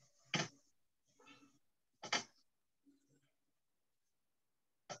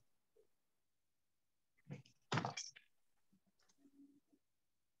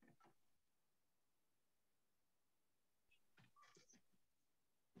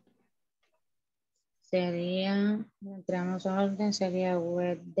 Sería, entramos a orden, sería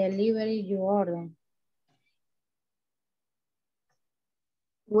web delivery you order.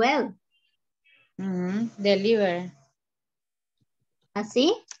 Well. Deliver.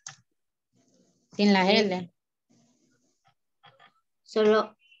 ¿Así? Sin la L.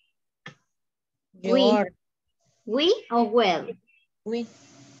 Solo. You order. We o well. We.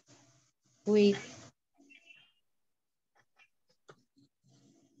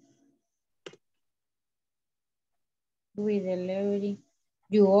 We delivery.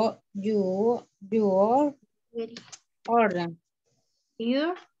 You order. Order.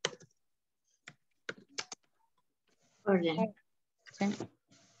 Your order. Sí.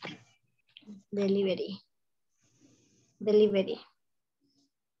 Delivery. Delivery.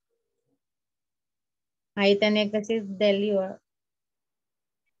 Ahí tenía que decir deliver.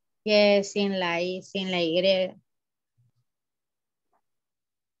 Que sin la I, sin la Y.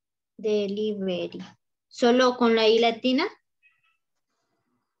 Delivery. ¿Solo con la I latina?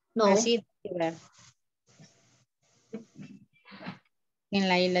 No. Así, deliver. En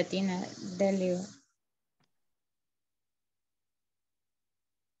la I latina, deliver.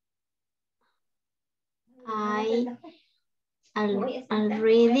 I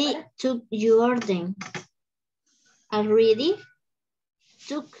already took your order. Already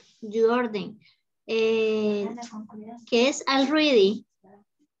took your order. ¿Qué es already?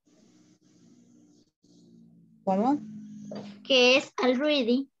 ¿Cómo? ¿Qué es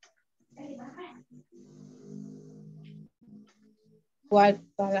already? ¿Cuál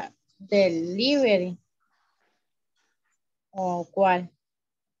para delivery? ¿O cuál?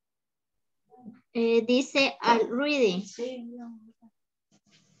 Dice already.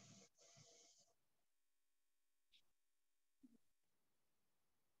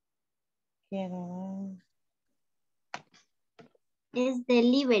 Quiero ver. Es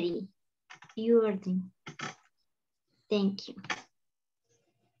delivery. Urgent. Thank you.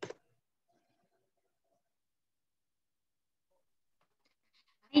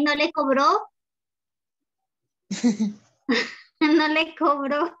 ¿Y no le cobró? No le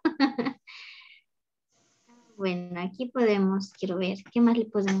cobró. Bueno, aquí podemos, quiero ver, ¿qué más le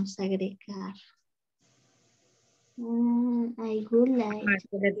podemos agregar? I would like.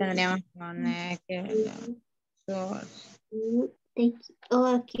 Aquí le tendríamos que poner que Thank you. Oh,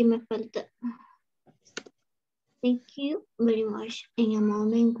 aquí me falta. Thank you very much. In a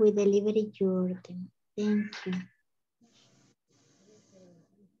moment we deliver your order. Thank you.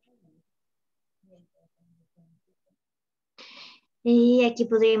 Y aquí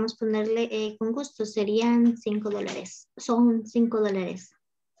podríamos ponerle con gusto, serían $5. Son $5.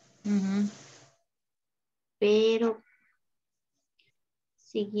 Pero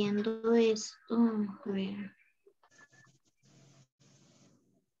siguiendo esto, a ver.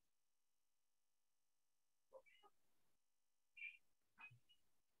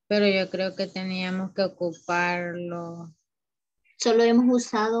 Pero yo creo que teníamos que ocuparlo. Solo hemos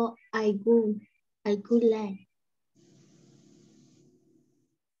usado I would like.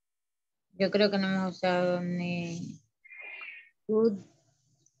 Yo creo que no hemos usado ni good.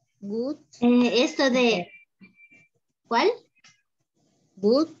 Esto de, ¿cuál?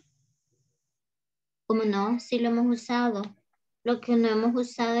 Good. ¿Cómo no? Sí lo hemos usado. Lo que no hemos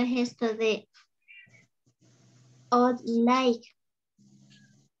usado es esto de odd like.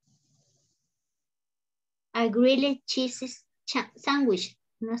 A grilled cheese sandwich.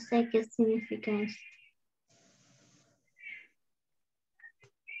 No sé qué significa eso.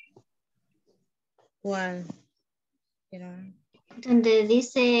 ¿Cuál? Donde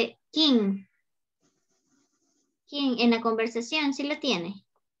dice King. King en la conversación, ¿sí lo tiene?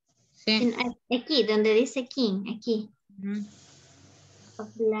 Sí. Aquí, donde dice King, aquí.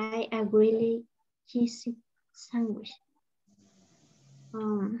 Apply a grilled cheese sandwich.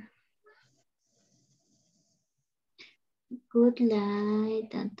 Good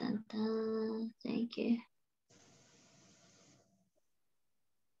night. Thank you.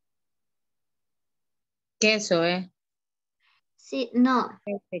 Queso, Sí, no.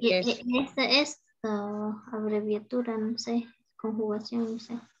 Queso. Esta abreviatura, no sé, conjugación, no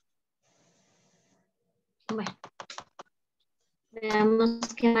sé. Bueno.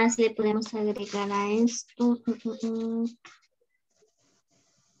 Veamos qué más le podemos agregar a esto.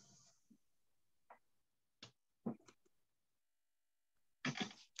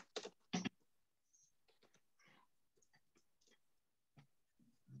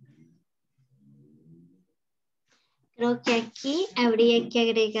 Creo que aquí habría que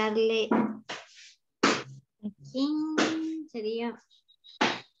agregarle, aquí sería,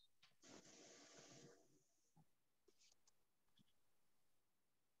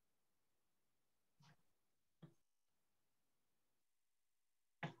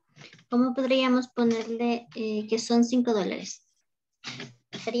 ¿cómo podríamos ponerle que son $5?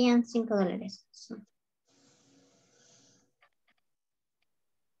 Serían $5.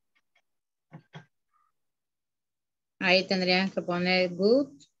 Ahí tendrían que poner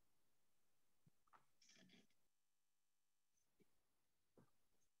good.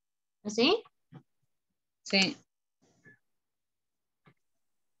 ¿Así? Sí.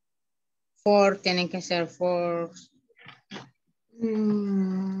 For tienen que ser for.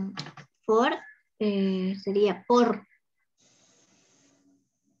 For sería por.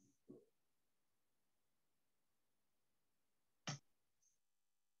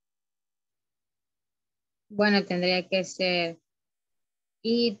 Bueno, tendría que ser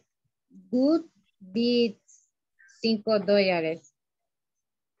it would be $5.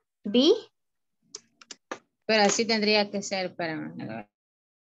 ¿Be? Pero así tendría que ser, espérame.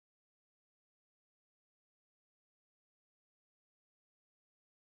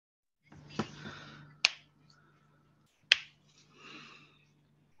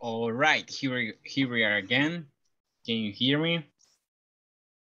 All right, here we are again. Can you hear me?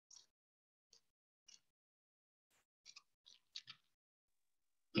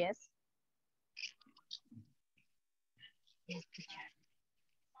 Yes.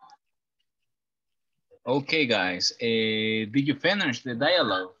 Okay, guys. Did you finish the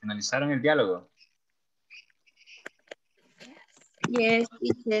dialogue? ¿Finalizaron el diálogo? Yes,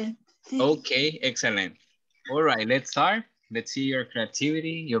 teacher. Okay, excellent. All right, let's start. Let's see your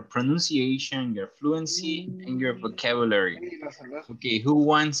creativity, your pronunciation, your fluency, and your vocabulary. Okay, who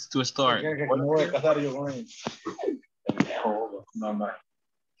wants to start?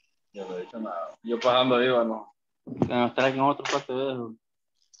 Yo no he dicho nada. Yo pasando iba, no. Se nos trae en otro parte de eso.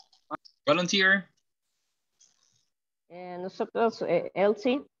 Volunteer. Nosotros,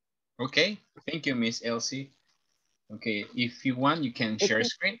 Elsie. Okay, thank you, Miss Elsie. Okay, if you want, you can share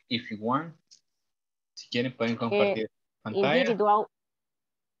screen. If you want, si quieren pueden compartir pantalla. Individual.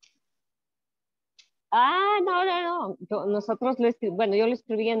 No. Nosotros, bueno, yo lo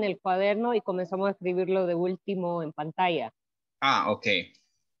escribí en el cuaderno y comenzamos a escribirlo de último en pantalla. Ok.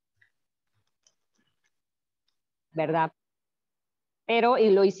 ¿Verdad? Pero, y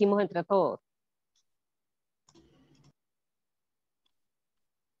lo hicimos entre todos.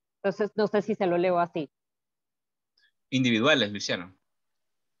 Entonces, no sé si se lo leo así. Individuales lo hicieron.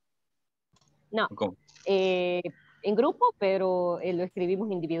 No. ¿Cómo? En grupo, pero lo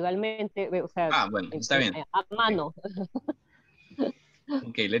escribimos individualmente, o sea, bueno, está bien. A mano.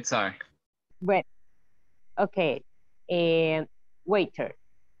 Okay, let's start. Bueno, okay. Waiter,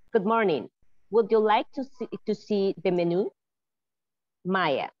 good morning. Would you like to see the menu?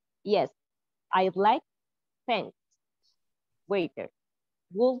 Maya, yes, I'd like, thanks. Waiter,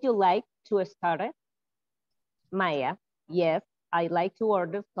 would you like to start it? Maya, yes, I'd like to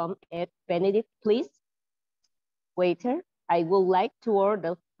order some eggs Benedict, please. Waiter, I would like to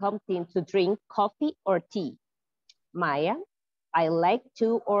order something to drink, coffee or tea. Maya, I like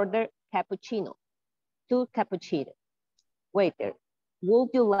to order cappuccino, 2 cappuccinos. Waiter, would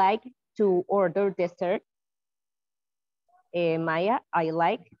you like to order dessert? Maya, I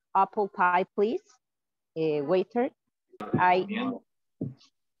like apple pie, please. Waiter,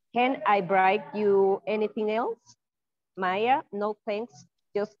 can I bribe you anything else? Maya, no thanks,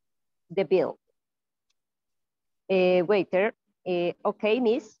 just the bill. Waiter, okay,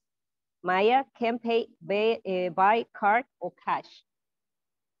 miss. Maya can pay by card or cash.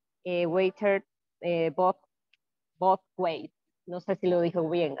 Waiter, both ways. No sé si lo dijo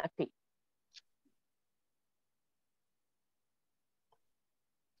bien así.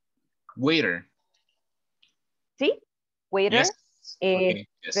 Waiter. ¿Sí? Waiter. Yes. Okay,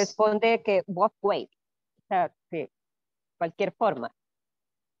 yes. Responde que both ways. O sea, que cualquier forma.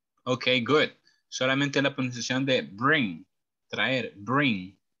 Ok, good. Solamente la pronunciación de bring. Traer,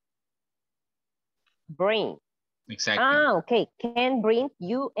 bring. Bring. Exactly. Okay. Can bring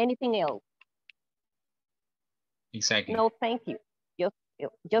you anything else? Exactly. No, thank you.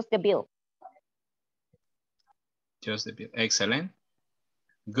 Just the bill. Just the bill. Excellent.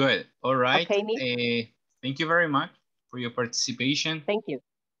 Good. All right. Okay, thank you very much for your participation. Thank you.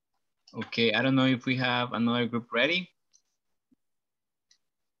 Okay, I don't know if we have another group ready.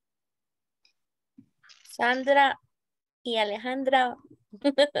 Sandra y Alejandra.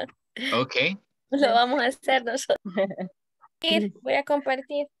 Okay. Lo vamos a hacer nosotros. Voy a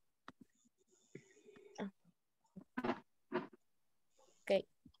compartir. Ok.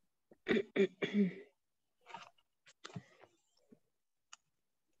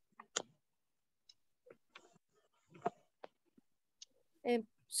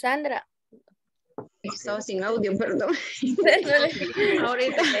 Sandra. Estaba sin audio, perdón.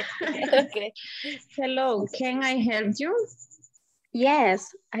 Ahorita. Okay. Hello, can I help you?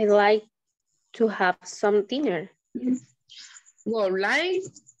 Yes, I'd like to have some dinner. Would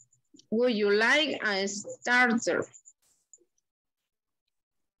you like a starter?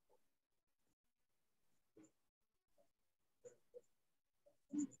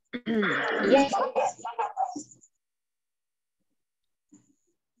 Yes.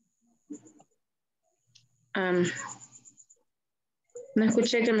 No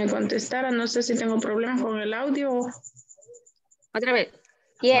escuché que me contestara, no sé si tengo problemas con el audio. Otra vez.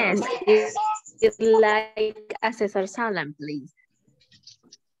 Yes, it's like a Caesar salad, please.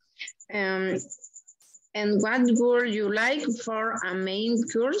 And what would you like for a main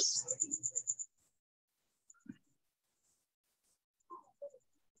course?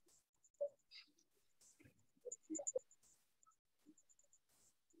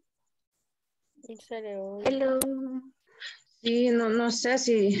 Hello. Sí, no sé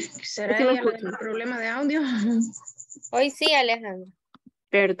si será ella el problema de audio. Hoy sí, Alejandra.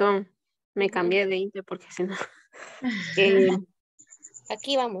 Perdón, me cambié de Inter porque si no.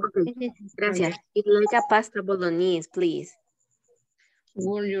 Aquí vamos. Okay. Gracias. It's like a pasta bolognese, please.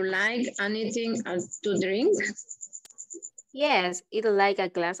 Would you like anything to drink? Yes, it's like a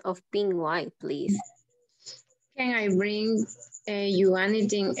glass of pink wine, please. Can I bring you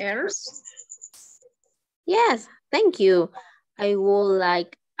anything else? Yes, thank you. I would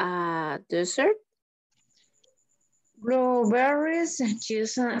like a dessert. Blueberries,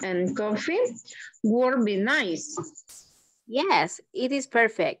 cheese, and coffee would be nice. Yes, it is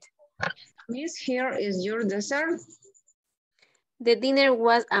perfect. Miss, here is your dessert. The dinner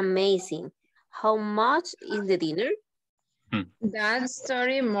was amazing. How much is the dinner? That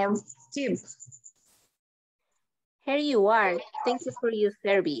story more tip. Here you are. Thank you for your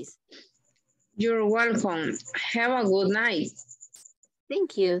service. You're welcome. Have a good night.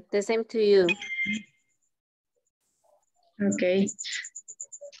 Thank you. The same to you. Okay.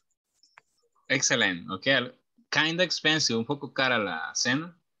 Excellent. Okay. Kind of expensive, un poco cara la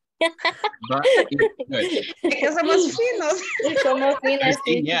cena. But it's good. Es que somos finos. Como finas, I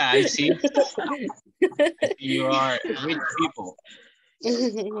see, sí. yeah, I see. You are rich people.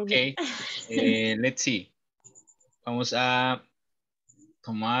 Okay. Let's see. Vamos a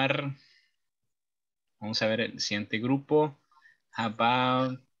tomar. Vamos a ver el siguiente grupo. How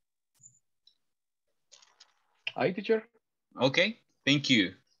about? Hi, teacher. Okay. Thank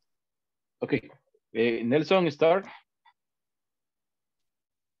you. Okay. Nelson, start.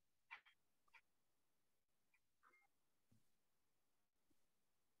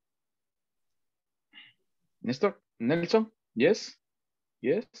 Nelson, yes?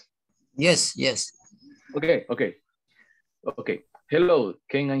 Yes? Yes, yes. Okay. Hello,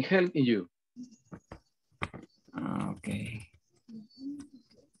 can I help you? Okay.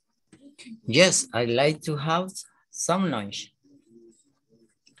 Yes, I'd like to have some lunch.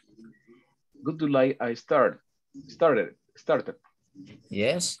 Good to like I started.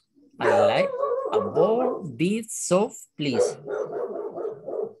 Yes, I'd like a bowl beef soup, please.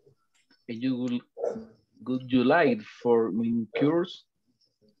 Would you like for main course?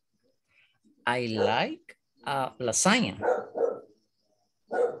 I like lasagna.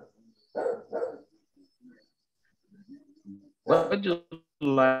 What would you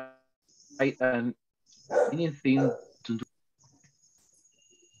like and anything to do?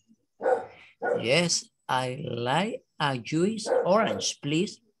 Yes, I like a juice orange,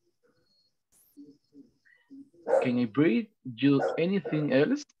 please. Can I bring you anything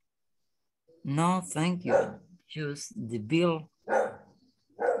else? No, thank you. Just the bill.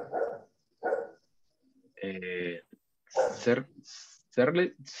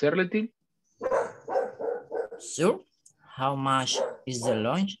 Certainly. Sure. How much is the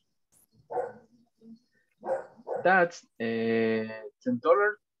lunch? That's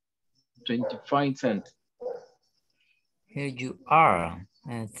 $10.25. Here you are.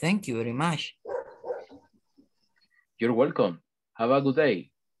 Thank you very much. You're welcome. Have a good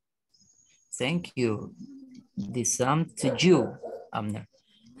day. Thank you. The same to you, Abner.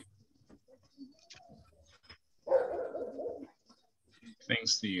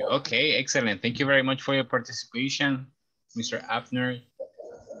 Thanks to you. Okay, excellent. Thank you very much for your participation, Mr. Abner.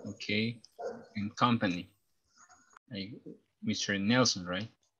 Okay, and company. Mr. Nelson, right?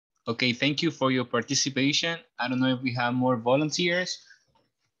 Okay, thank you for your participation. I don't know if we have more volunteers.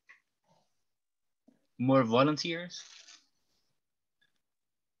 More volunteers?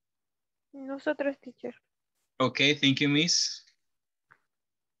 Nosotros, teacher. Okay, thank you, Miss.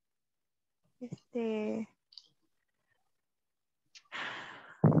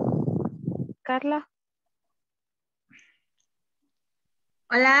 Carla.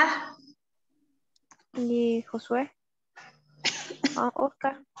 Hola. Y Josué.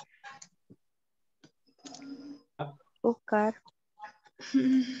 Oscar. Oscar.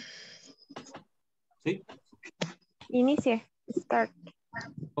 Sí. Inicie. Start.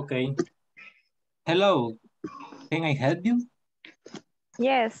 Okay. Hello, can I help you?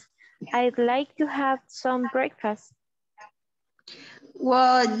 Yes, I'd like to have some breakfast.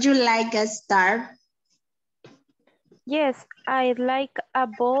 Would you like a star? Yes, I'd like a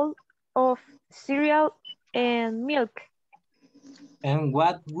bowl of cereal and milk. And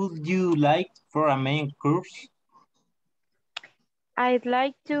what would you like for a main course? I'd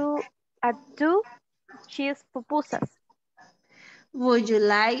like to add 2 cheese pupusas. Would you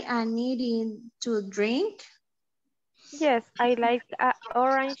like anything to drink? Yes, I like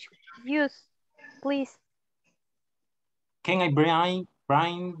orange juice, please. Can I bring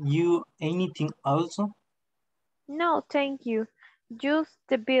you anything also? No, thank you. Just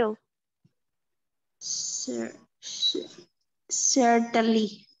the bill.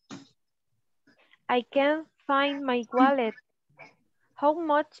 Certainly. I can't find my wallet. How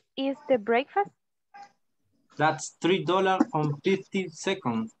much is the breakfast? That's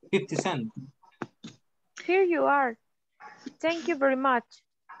 $3.50. Here you are. Thank you very much.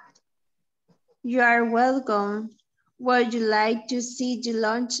 You are welcome. Would you like to see the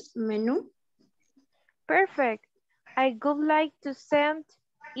lunch menu? Perfect. I would like to send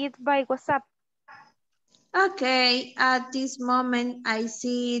it by WhatsApp. Okay, at this moment I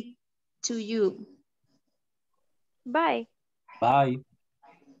see it to you. Bye. Bye.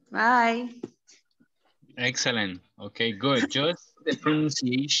 Bye. Excellent. Okay, good. Just the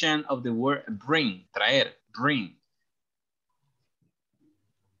pronunciation of the word bring, traer, bring.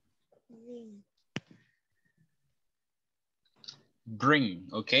 Bring,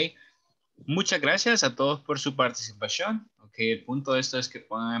 ¿ok? Muchas gracias a todos por su participación. Ok, el punto de esto es que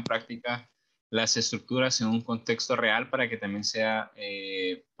pongan en práctica las estructuras en un contexto real para que también sea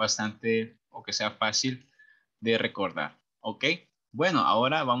bastante o que sea fácil de recordar. Ok, bueno,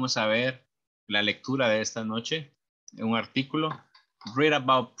 ahora vamos a ver la lectura de esta noche. Un artículo. Read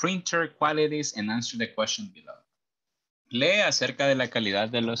about printer qualities and answer the question below. Lee acerca de la calidad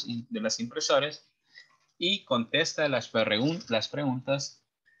de las impresores y contesta las preguntas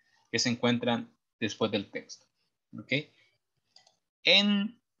que se encuentran después del texto. ¿Ok?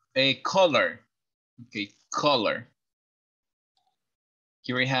 En color. Okay, color.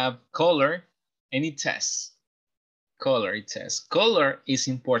 Here we have color. Any test? Color, it says. Color is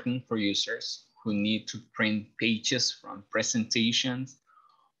important for users who need to print pages from presentations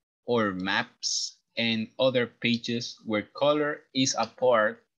or maps and other pages where color is a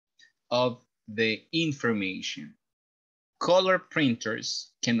part of the information. Color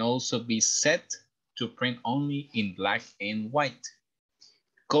printers can also be set to print only in black and white.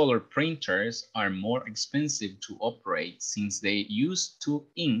 Color printers are more expensive to operate since they use two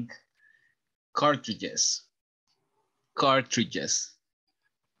ink cartridges.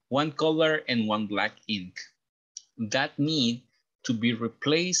 One color and one black ink that need to be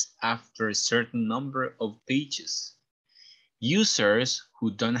replaced after a certain number of pages. Users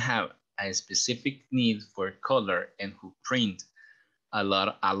who don't have a specific need for color and who print a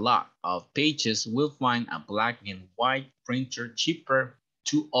lot of pages will find a black and white printer cheaper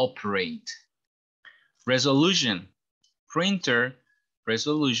to operate. Resolution. Printer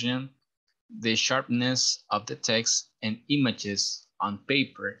resolution, the sharpness of the text and images on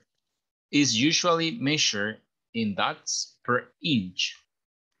paper is usually measured in dots per inch.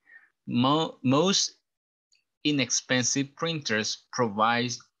 Most inexpensive printers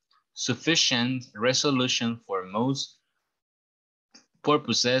provide sufficient resolution for most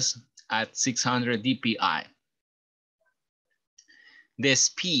purposes at 600 dpi. The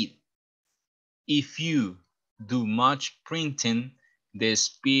speed. If you do much printing, the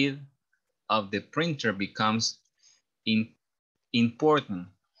speed of the printer becomes important.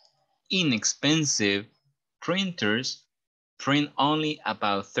 Inexpensive printers print only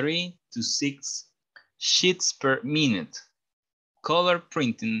about 3 to 6 sheets per minute. Color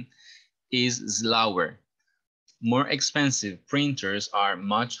printing is slower. More expensive printers are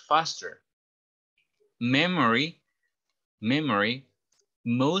much faster. Memory.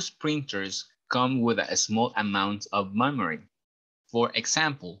 Most printers come with a small amount of memory. For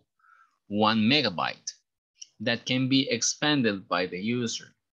example, 1 megabyte that can be expanded by the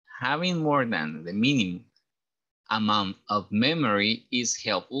user. Having more than the minimum amount of memory is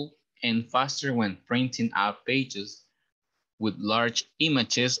helpful and faster when printing out pages with large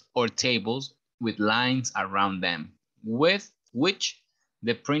images or tables with lines around them, with which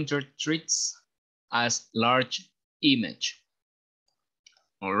the printer treats as large image.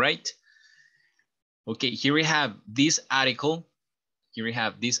 All right. Okay, here we have this article.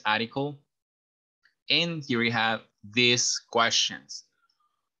 And here we have these questions.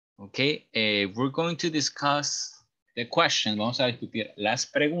 Okay, we're going to discuss the questions. Vamos a discutir las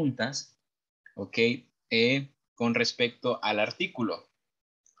preguntas, ok, con respecto al artículo.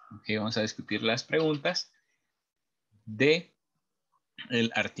 Ok, vamos a discutir las preguntas del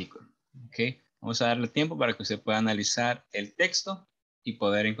artículo. Ok, vamos a darle tiempo para que usted pueda analizar el texto y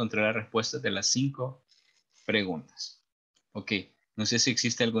poder encontrar las respuestas de las 5 preguntas. Ok, no sé si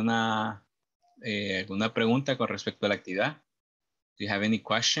existe alguna pregunta con respecto a la actividad. Do you have any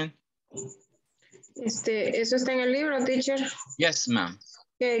question? Eso está en el libro, teacher. Yes, ma'am.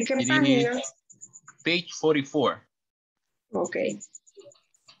 ¿Qué página? Page 44. Okay.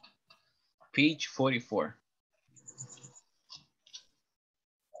 Page 44.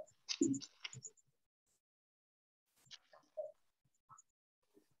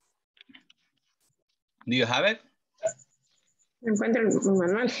 Do you have it? Encuentro el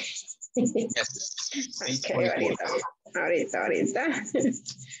manual. Yes. Page Okay, 44. ahorita.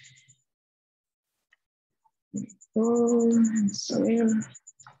 Vamos a ver.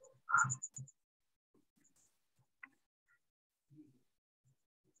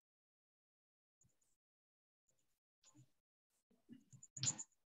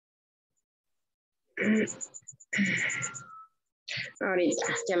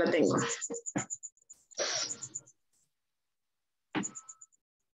 Ahorita, ya lo tengo.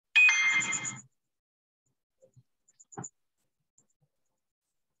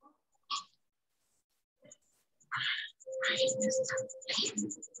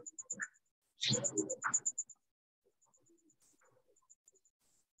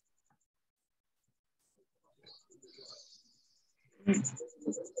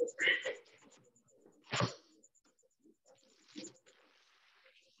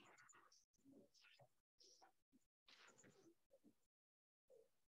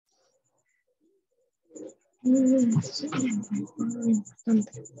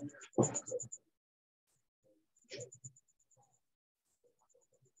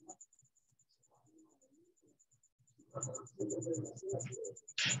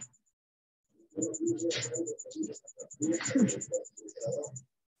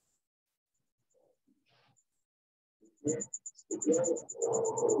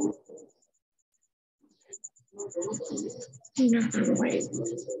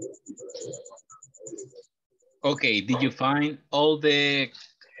 Okay, did you find all the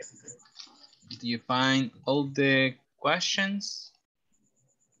questions?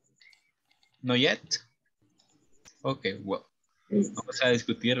 Not yet? Okay, well, vamos a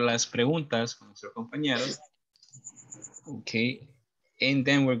discutir las preguntas con nuestros compañeros. Okay, and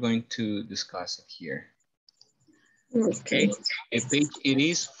then we're going to discuss it here. Okay, page it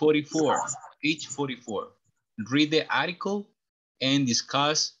is 44, page 44. Read the article and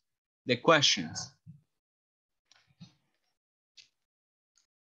discuss the questions.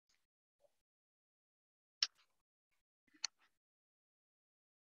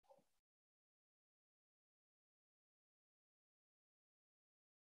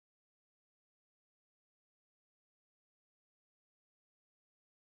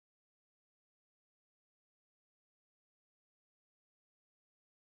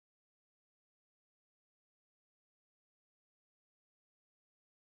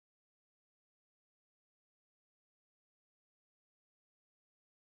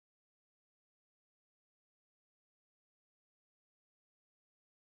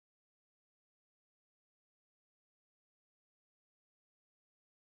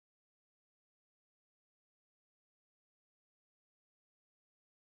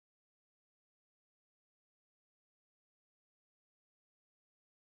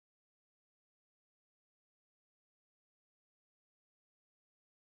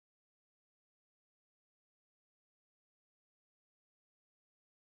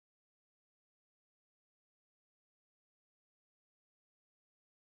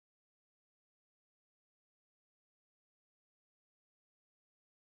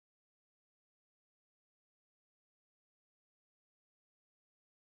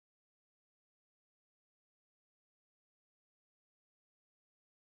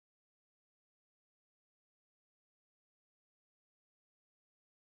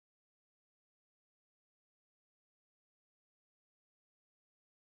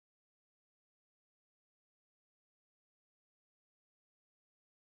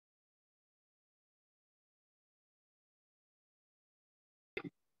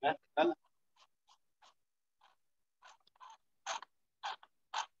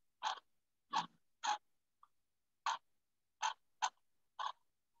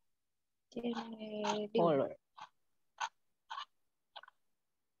 Color.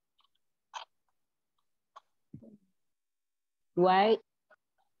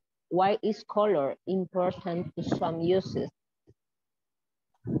 Why is color important to some uses?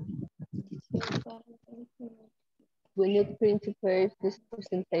 When you print to page, this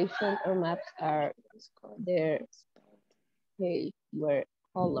presentation or maps are there page where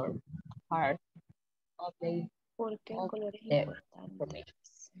color part of the information.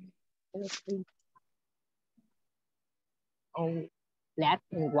 On black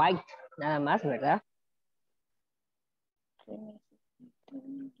and white, nada más, ¿verdad?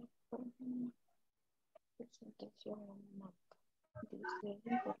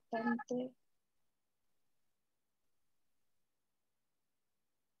 Importante.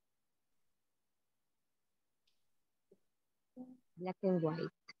 Black and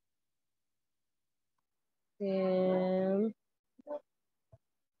white. And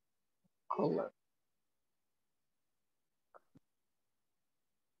color.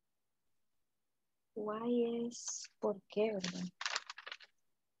 Why es por qué, ¿verdad?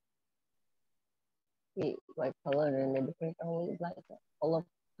 Sí, white color and the different colors, like color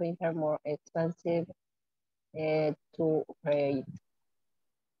print are more expensive to create.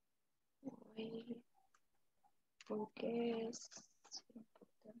 ¿Por qué es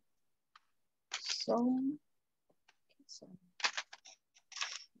importante? Son.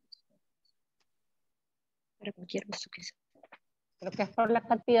 Para cualquier uso que sea. Creo que es por la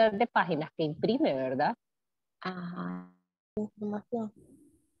cantidad de páginas que imprime, ¿verdad? Ajá. Información.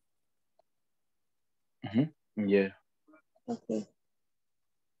 Yeah. Okay.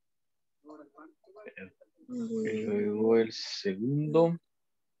 Y luego el segundo.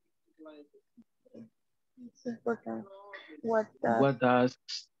 Es importante. What does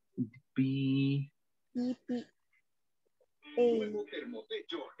B EPA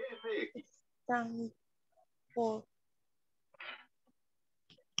stand for?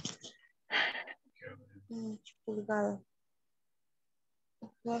 Pulgadas.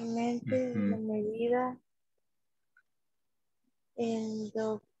 Actualmente la medida en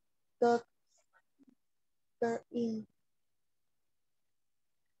dot per inch.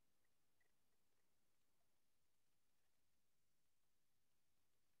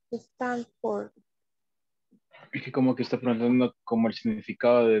 Stand for. Es que como que está preguntando como el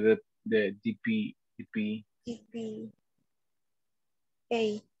significado de DP.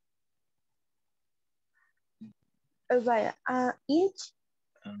 Vaya, inch,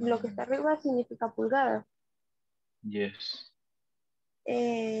 lo que está arriba significa pulgada. Yes.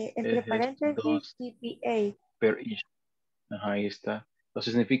 Entre paréntesis, CPA. Per inch. Ajá, ahí está.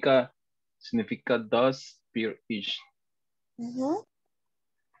 Entonces significa does per inch.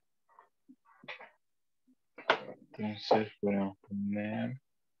 Entonces, bueno, poner.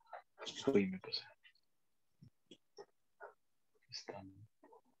 Uy, me puse. Están.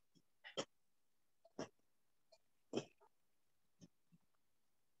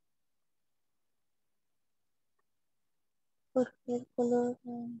 Porque el color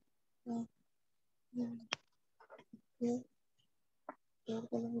de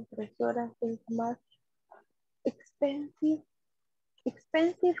las impresoras es más expensive.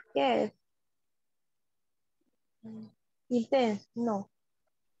 ¿Expensive qué es? Intense, no.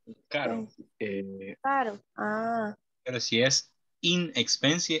 Caro. Caro. Ah. Pero si es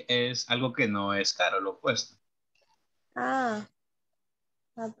inexpensive es algo que no es caro, lo opuesto.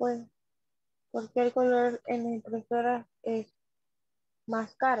 Pues, porque el color en la impresora es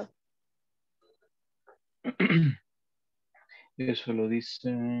más caro. Eso lo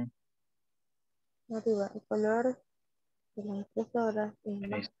dice. Arriba, el color de la impresora es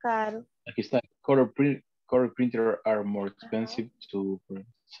más caro. Aquí está. Color printer are more expensive to print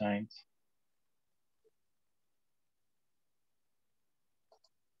signs.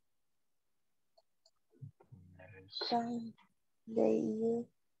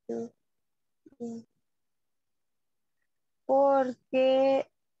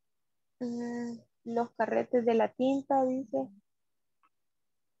 Porque los carretes de la tinta, dice,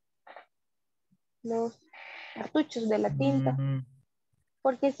 los cartuchos de la tinta,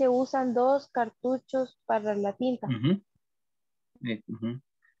 porque se usan 2 cartuchos para la tinta.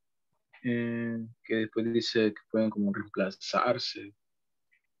 Que después dice que pueden como reemplazarse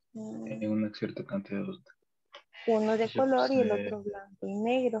en una cierta cantidad. Uno de color y el otro blanco y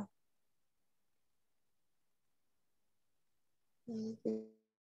negro.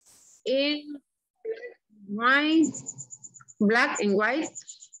 In black and white,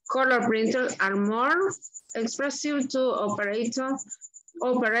 color printers are more expressive to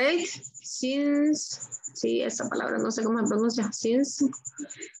operate since, sí, esa palabra no sé cómo se pronuncia, since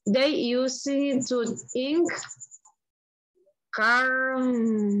they use it to ink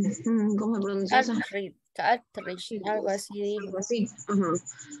 ¿cómo se pronuncia eso? Cartridge, algo así. Algo así.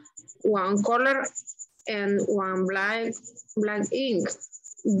 One color and one black ink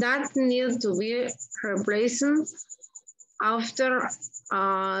that need to be replaced after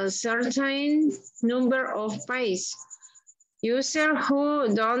a certain number of pages. Users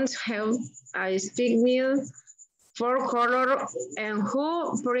who don't have a stick mill for color and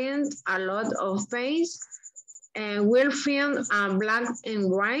who print a lot of pages and will find a black and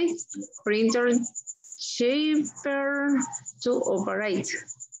white printer cheaper to operate.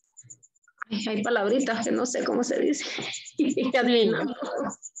 Hay palabritas que no sé cómo se dice.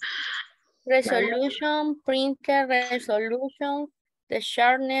 Resolution, printer resolution, the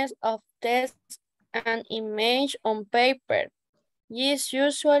sharpness of text and image on paper is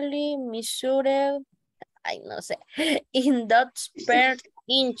usually measured, in dots per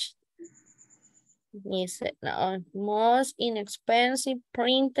inch. Most inexpensive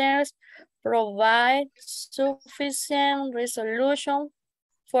printers provide sufficient resolution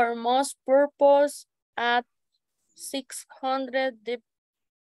for most purposes at 600 dpi.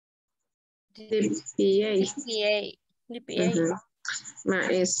 Speed.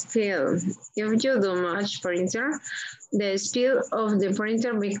 If you do much printer, the speed of the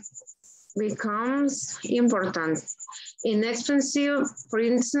printer becomes important. Inexpensive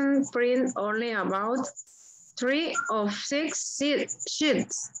prints print only about 3 of 6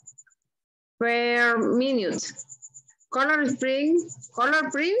 sheets per minute. Color print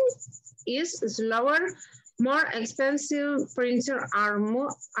is slower. More expensive printers are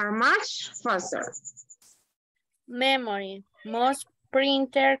much faster. Memory. Most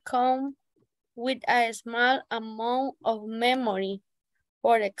printers come with a small amount of memory.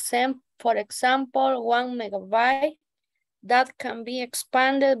 For example, 1 megabyte that can be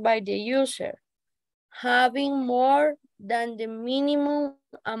expanded by the user. Having more than the minimum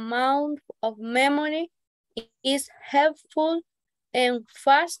amount of memory is helpful and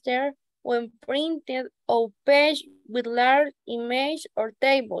faster when printed or page with large image or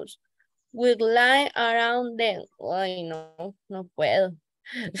tables with line around them. Ay, no, no puedo.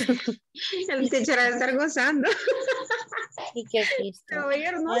 El teacher va a estar gozando. Y que aquí está.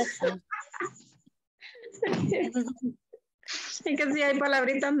 Oírnos. Es que sí hay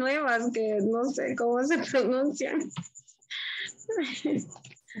palabritas nuevas que no sé cómo se pronuncian. Se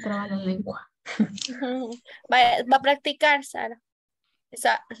traba la lengua. Va a practicar, Sara.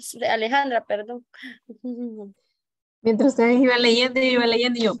 Alejandra, perdón. Mientras ustedes iban leyendo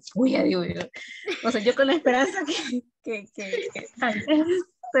y yo, uy, ya digo yo. O sea, yo con la esperanza que tal vez,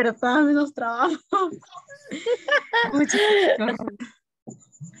 pero todos menos trabajo.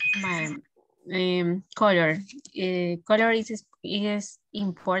 Color. Color is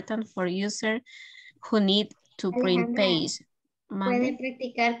important for user who need to print Alejandra, page. puede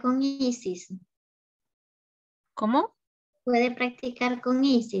practicar con ISSS. ¿Cómo? Puede practicar con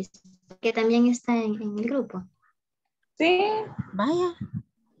ISSS, que también está en el grupo. Sí. Vaya.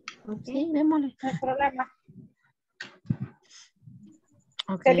 Okay. Sí, démosle. No hay problema.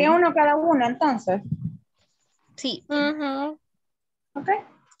 Okay. Sería uno cada uno, entonces. Sí. Ok.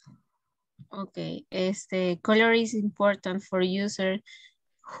 Okay. Color is important for user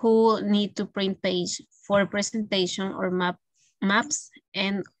who need to print page for presentation or maps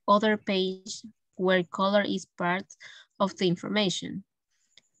and other page where color is part of the information.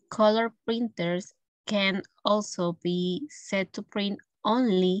 Color printers can also be set to print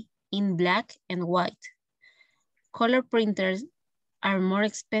only in black and white. Color printers are more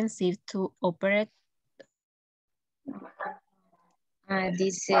expensive to operate.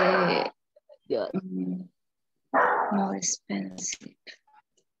 Dice more expensive.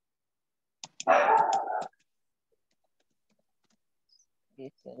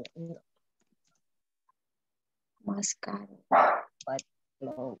 Más caro.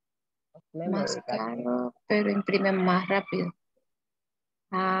 Más caro, pero imprime más rápido.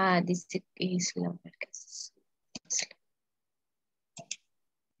 Dice que es la marca.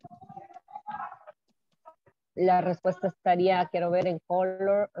 La respuesta estaría, quiero ver en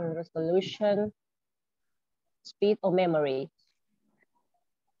color, en resolution, speed o memory.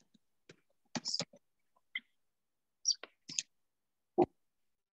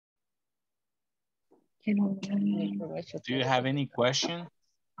 Do you have any question?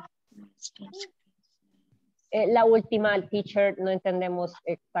 La última, teacher, no entendemos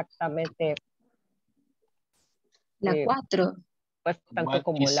exactamente. La 4. Pues tanto What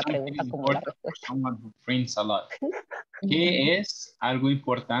como is la something pregunta como la important for respuesta. someone who prints a lot? ¿Qué es algo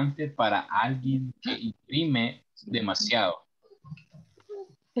importante para alguien que imprime demasiado?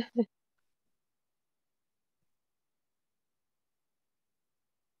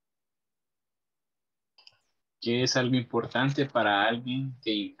 ¿Qué es algo importante para alguien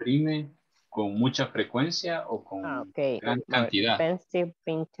que imprime con mucha frecuencia o con gran cantidad? Expensive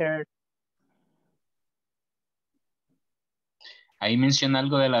printer. Ahí menciona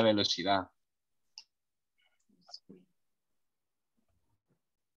algo de la velocidad.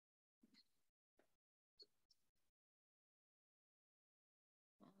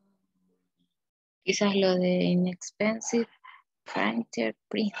 Quizás lo de inexpensive printer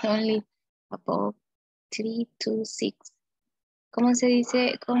print only about 3 to 6. ¿Cómo se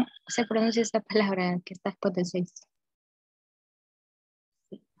dice? ¿Cómo se pronuncia esta palabra que está después de 6?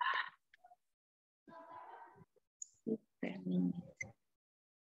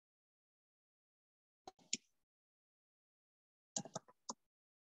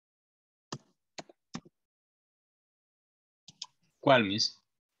 ¿Cuál, Miss?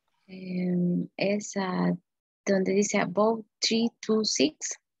 Esa donde dice about 3 to 6.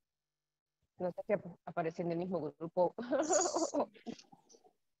 No sé si aparece en el mismo grupo.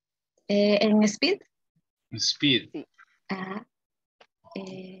 ¿En speed? Speed.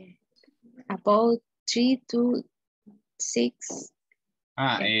 Sí. About 3 to 6.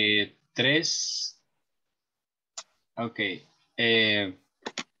 3. Ok.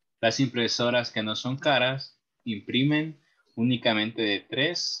 Las impresoras que no son caras imprimen únicamente de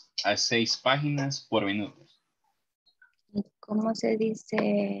 3 a 6 páginas por minuto. ¿Cómo se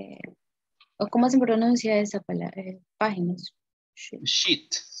dice? ¿O cómo se pronuncia esa palabra? Páginas.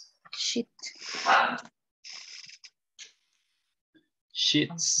 Sheet. Sheet.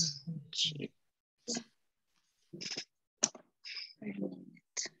 Sheets. Sheet.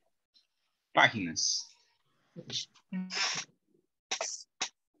 páginas.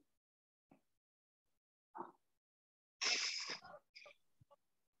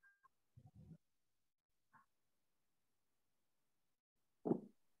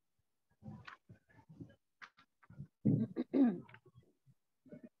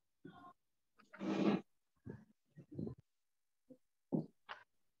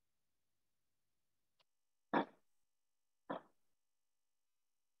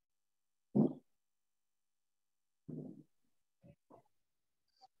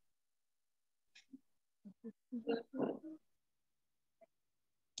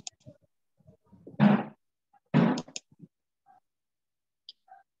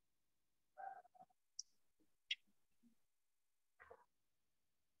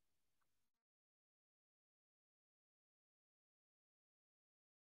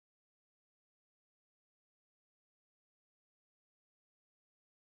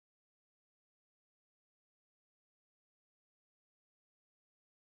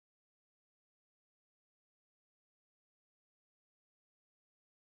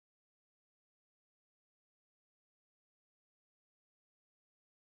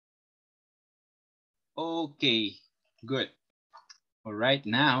 Okay, good. All right,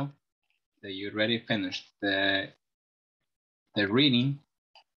 now that you already finished the reading.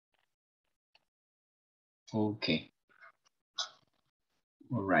 Okay.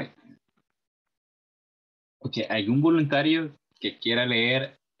 All right. Okay, ¿hay un voluntario que quiera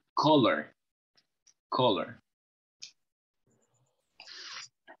leer color? Color.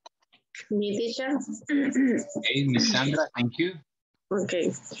 Mi teacher. Okay, Miss Sandra, thank you.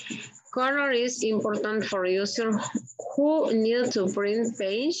 Okay. Color is important for users who need to print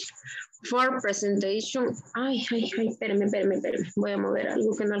page for presentation. Ay, espérame. Voy a mover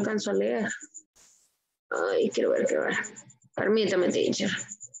algo que no alcanzo a leer. Ay, quiero ver qué va. Permítame, teacher.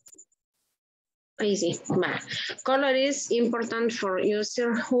 Ahí sí, va. Color is important for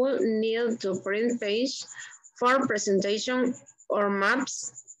users who need to print page for presentation or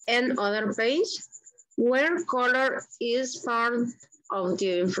maps and other page where color is part of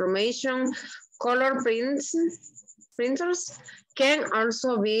the information. Color printers can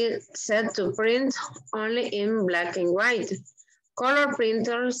also be set to print only in black and white. Color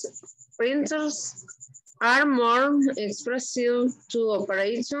printers are more expressive to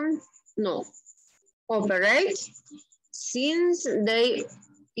operate since they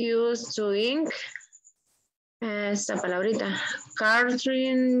use to ink esta palabrita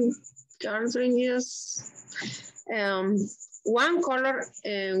cartridges, one color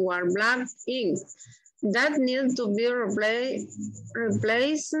and one black ink that need to be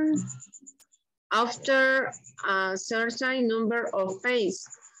replaced after a certain number of pages.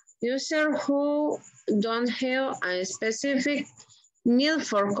 Users who don't have a specific need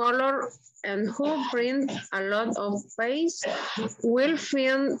for color and who print a lot of pages will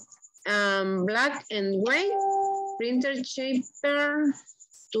find black and white printer cheaper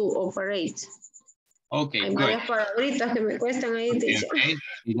to operate. Okay, Hay good. varias palabritas que me cuestan ahí, teacher. Okay.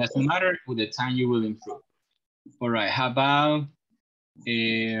 It doesn't matter, with the time you will improve. All right, how about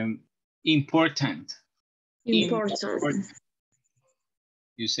important? Important.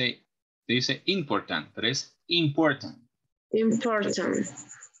 You say important, but it's important. Important.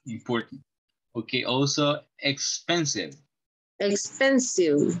 Important. Okay, also expensive.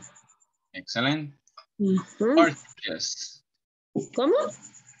 Expensive. Excellent. Mm-hmm. Cartridges. ¿Cómo?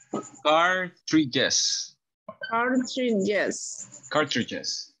 Cartridges. Cartridges.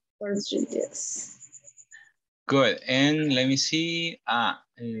 Cartridges. Cartridges. Good. And let me see.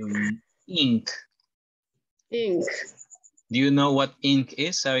 Ink. Ink. Do you know what ink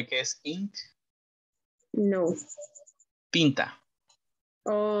is? ¿Sabe qué es ink? No. Tinta.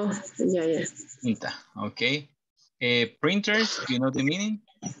 Oh, yeah. Tinta, okay. Printers, do you know the meaning?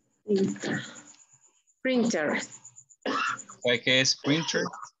 Printer. ¿Sabe qué es printer?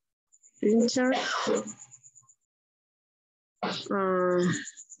 Printer.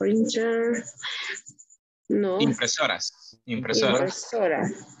 Printer. No. Impresoras. Impresora.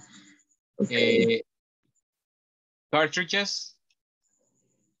 Okay. Cartridges.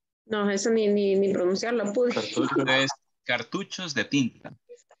 No, eso ni pronunciarla pude. Cartuchos de tinta.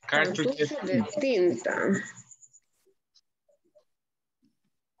 Cartuchos de tinta.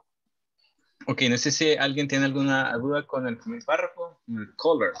 Ok, no sé si alguien tiene alguna duda con el primer párrafo, el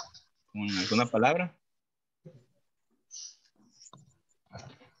color, con alguna palabra.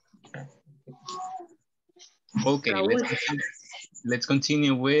 Okay, let's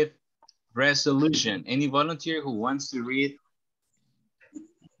continue with resolution. Any volunteer who wants to read?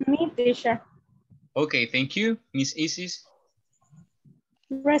 Me, teacher. Okay, thank you, Miss ISSS.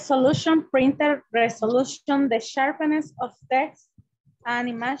 Resolution printer, resolution, the sharpness of text and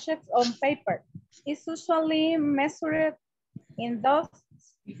images on paper is usually measured in dots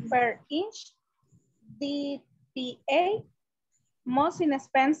per inch. DPA, most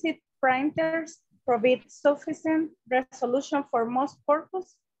inexpensive printers provide sufficient resolution for most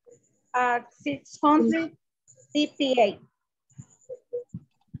purposes at 600 dpa.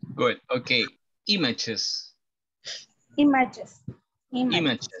 Good. Okay. Images. Images.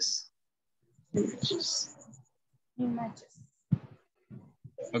 Images. Images.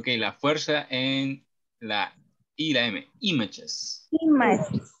 Ok, la fuerza en la I y la M. Images.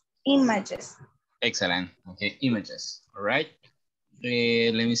 Images. Images. Excellent. Okay, images. All right.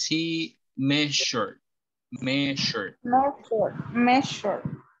 Let me see. Measure. Measure. Measure.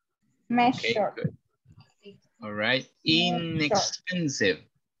 Measure. Okay, good. All right. Inexpensive.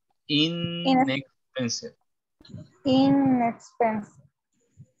 Inexpensive. Inexpensive.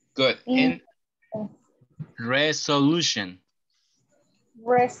 Good. And resolution.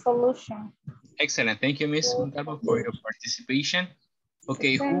 Resolution. Excellent. Thank you, Ms. Montalvo, for your participation.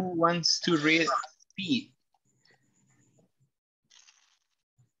 Okay, who wants to read speed?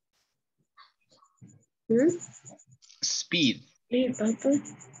 Speed.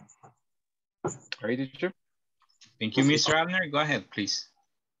 Right, teacher? Thank you, Mr. Abner. Go ahead, please.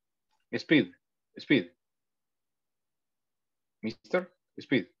 Speed. Speed. Mr.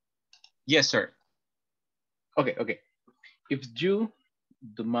 Speed. Yes, sir. Okay, okay. If you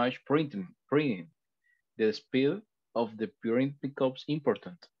do much printing, the speed of the print becomes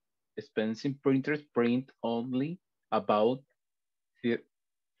important. Expensive printers print only about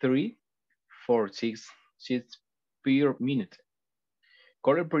 3, 4, 6 sheets per minute.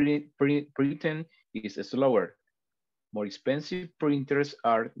 Color printing is slower. More expensive printers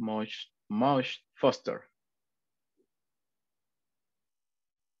are much faster.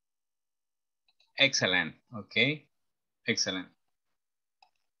 Excellent. Okay. Excellent.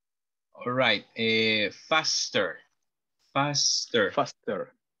 All right. Faster. Faster.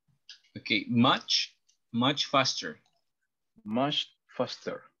 Faster. Okay. Much faster. Much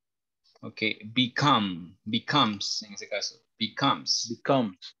faster. Okay. Becomes, en ese caso. Becomes.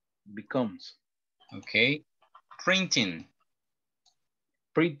 Okay. Printing.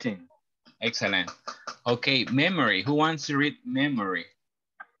 Excellent. Okay. Memory. Who wants to read memory?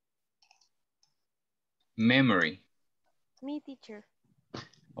 Memory. Me, teacher.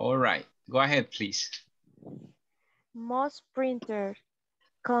 All right. Go ahead, please. Most printers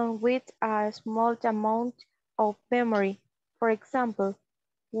come with a small amount of memory. For example,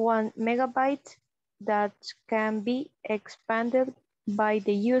 1 megabyte that can be expanded by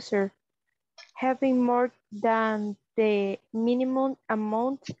the user. Having more than the minimum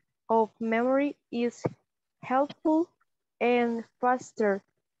amount of memory is helpful and faster.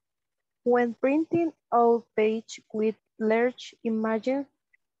 When printing out pages with large images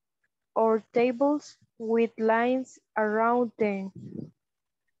or tables with lines around them,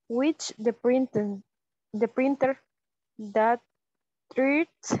 which the printer that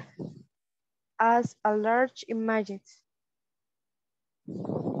treats as a large images.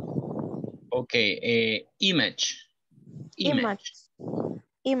 Okay, image. Image.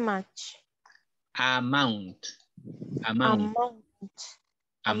 Amount.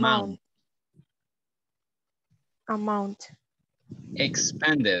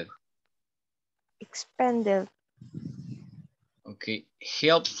 Expanded. Okay,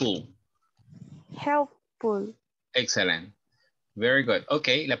 helpful. Excellent. Very good.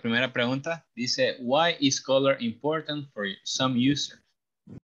 Okay, la primera pregunta dice, why is color important for some users?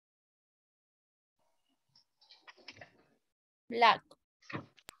 Black.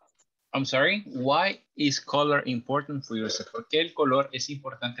 I'm sorry, why is color important for users? ¿Por qué el color es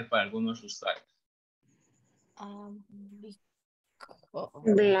importante para algunos usuarios?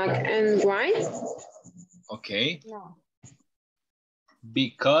 Black and white. Okay. No.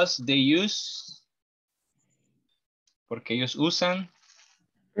 Because they use. Porque ellos usan.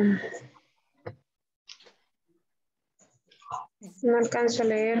 No alcanzo a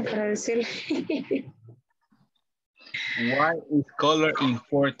leer para decirle. Why is color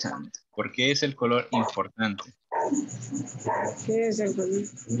important? ¿Por qué es el color importante? ¿Qué es el color?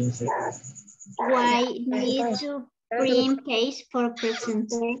 Why need to print page for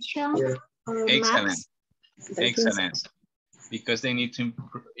presentation or Excellent. maps? Excellent. Because they need to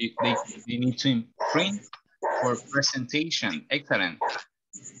they need to print for presentation. Excellent.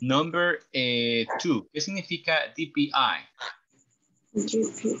 Number 2. ¿Qué significa DPI?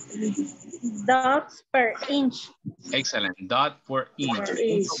 Dots per inch. Excellent. Dot per inch.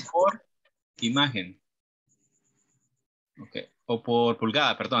 Punto por imagen. Okay. o por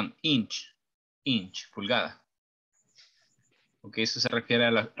pulgada, perdón, inch, pulgada. Ok, eso se refiere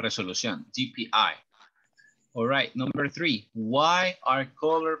a la resolución, DPI. All right, number 3, why are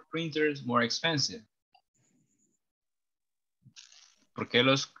color printers more expensive? ¿Por qué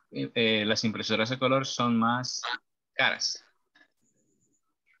las impresoras de color son más caras?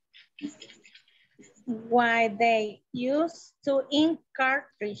 Why they use to ink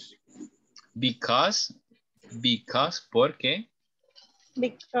cartridge? Because, ¿por qué?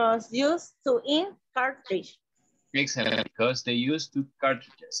 Because used to ink cartridge. Excellent, because they use two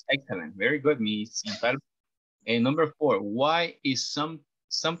cartridges. Excellent, very good, Miss Impal. And number 4, why is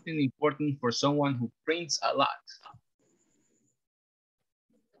something important for someone who prints a lot?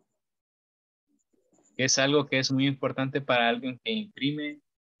 Es algo que es muy importante para alguien que imprime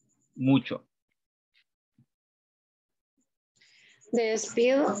mucho. The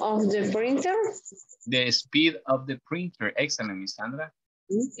speed of the printer. The speed of the printer. Excellent, Miss Sandra.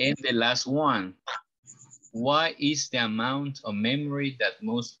 And the last one. What is the amount of memory that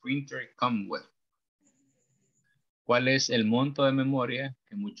most printers come with? ¿Cuál es el monto de memoria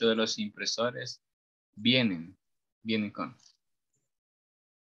que muchos de los impresores vienen con?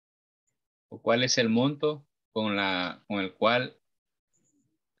 ¿O cuál es el monto con el cual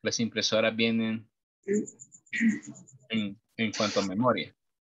las impresoras vienen en cuanto a memoria?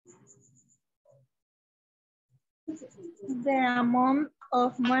 The amount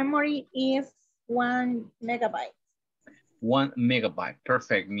of memory is 1 megabyte. 1 megabyte.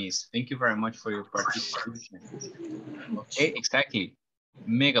 Perfect, Miss. Thank you very much for your participation. Okay, exactly.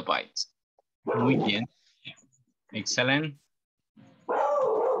 Megabytes. Muy bien. Excellent.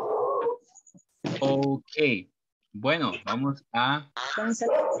 Ok. Bueno, vamos a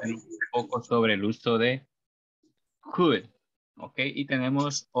ver un poco sobre el uso de could. Ok, y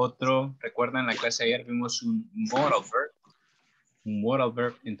tenemos otro. Recuerdan la clase de ayer vimos un modal verb. Un modal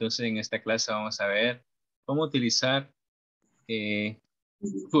verb. Entonces en esta clase vamos a ver cómo utilizar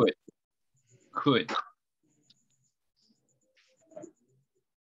could. Good.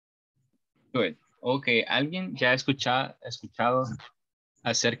 Ok, ¿alguien ya ha escuchado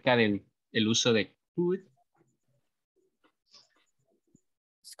acerca del uso de could?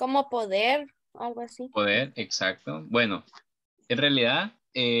 Es como poder, algo así. Poder, exacto. Bueno, en realidad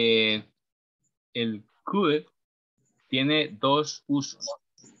el could tiene dos usos.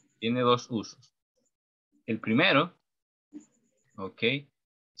 El primero, ok,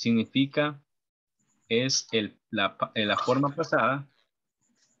 significa, es la forma pasada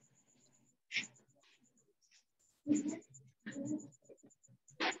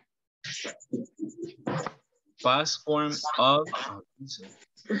past form of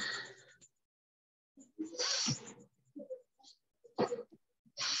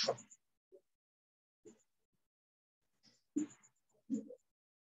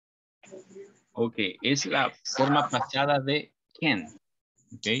ok, es la forma pasada de can,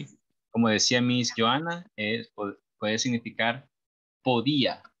 ok, como decía Miss Joanna, puede significar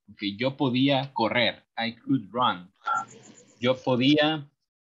podía, ok, yo podía correr, I could run, yo podía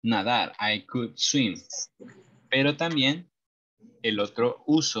nadar, I could swim, pero también el otro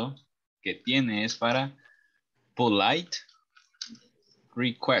uso que tiene es para polite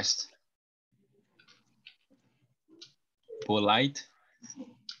request. Polite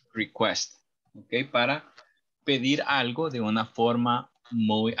request. Ok, para pedir algo de una forma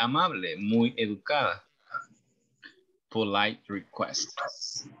muy amable, muy educada. Polite request.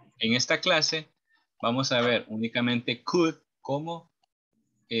 En esta clase vamos a ver únicamente could como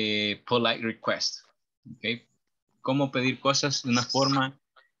polite request. Ok, cómo pedir cosas de una forma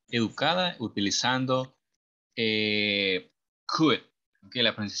educada utilizando could. Okay,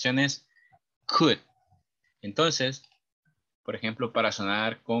 la pronunciación es could. Entonces, por ejemplo, para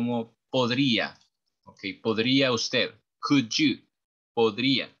sonar como podría. Ok, podría usted. Could you.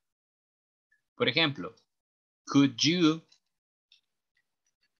 Podría. Por ejemplo, could you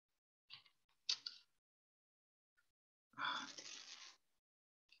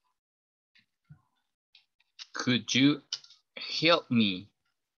help me?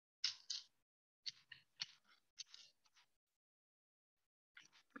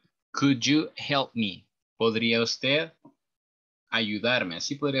 Could you help me? ¿Podría usted ayudarme?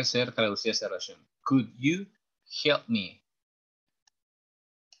 Así podría ser traducida esa oración. Could you help me?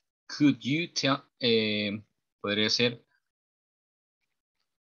 Could you podría ser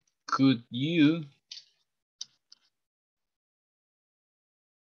could you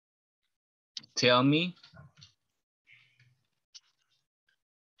tell me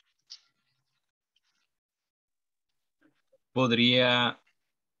podría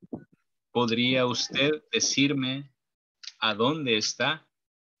usted decirme ¿a dónde está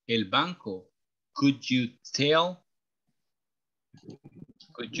el banco? Could you tell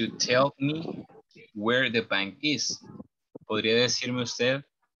me where the bank is? ¿Podría decirme usted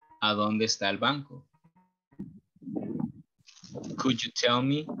a dónde está el banco? Could you tell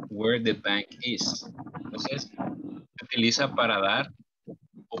me where the bank is? Entonces, se utiliza para dar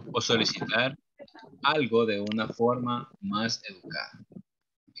o solicitar algo de una forma más educada.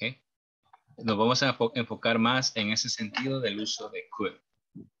 ¿Okay? Nos vamos a enfocar más en ese sentido del uso de could.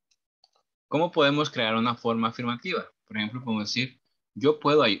 ¿Cómo podemos crear una forma afirmativa? Por ejemplo, podemos decir, yo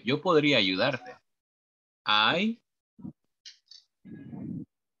podría ayudarte. I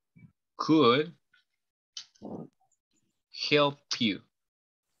could help you.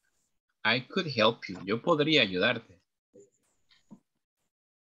 I could help you. Yo podría ayudarte.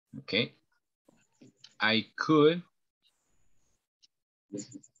 Okay. I could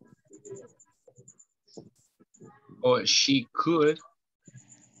or she could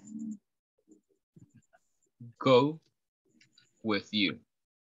go with you.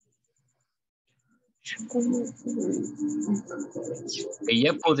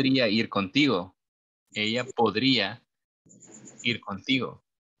 Ella podría ir contigo. Ella podría ir contigo.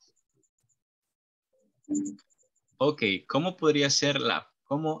 Ok, ¿cómo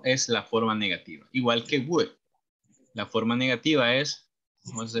es la forma negativa? Igual que would. La forma negativa es,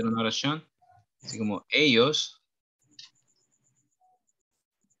 vamos a hacer una oración, así como ellos,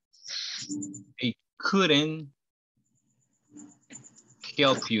 they couldn't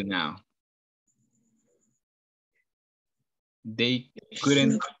help you now. They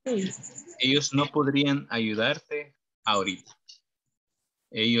couldn't, ellos no podrían ayudarte ahorita.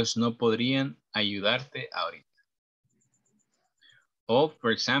 Ellos no podrían ayudarte ahorita. O,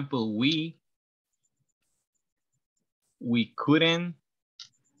 for example, we couldn't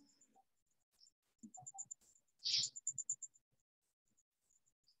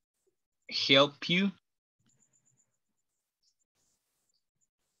help you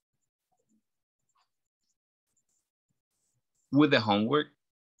with the homework.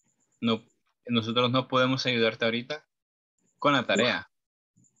 No, nosotros no podemos ayudarte ahorita con la tarea.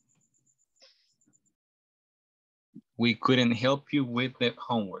 We couldn't help you with the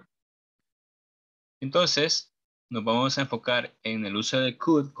homework. Entonces, nos vamos a enfocar en el uso de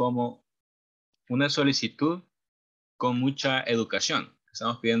could como una solicitud con mucha educación.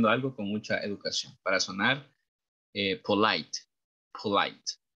 Estamos pidiendo algo con mucha educación para sonar polite.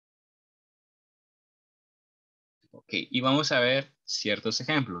 Ok, y vamos a ver ciertos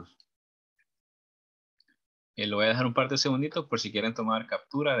ejemplos. Lo voy a dejar un par de segunditos por si quieren tomar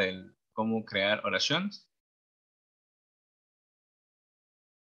captura de cómo crear oraciones.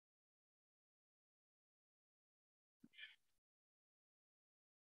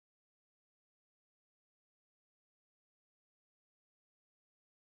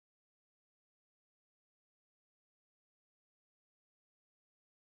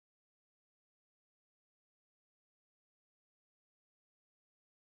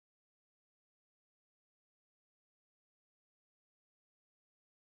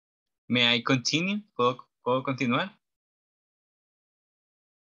 May I continue? ¿Puedo continuar?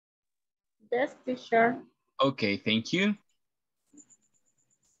 Yes, teacher. Okay, thank you.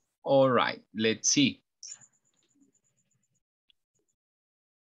 All right, let's see.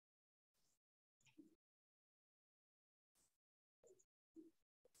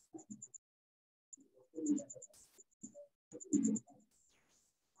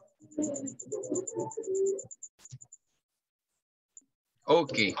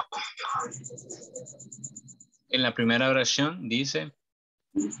 Ok. En la primera oración dice,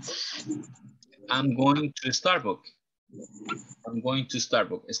 I'm going to Starbucks. I'm going to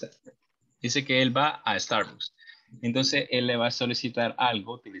Starbucks. Dice que él va a Starbucks. Entonces, él le va a solicitar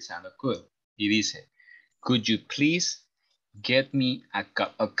algo utilizando could. Y dice, could you please get me a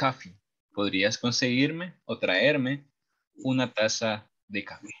cup of coffee? ¿Podrías conseguirme o traerme una taza de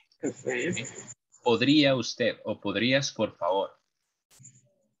café? ¿Okay? ¿Podría usted o podrías, por favor?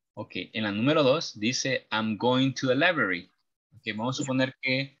 Ok, en la número 2 dice, I'm going to the library. Ok, vamos a suponer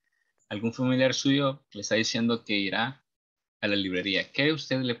que algún familiar suyo le está diciendo que irá a la librería. ¿Qué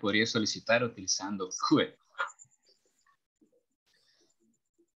usted le podría solicitar utilizando could?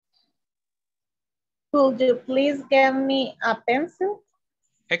 Could you please get me a pencil?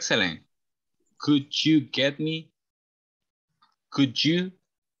 Excellent. Could you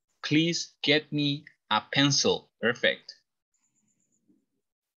please get me a pencil? Perfect.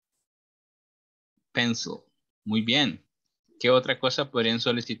 Pencil. Muy bien. ¿Qué otra cosa podrían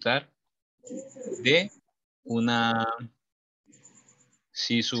solicitar de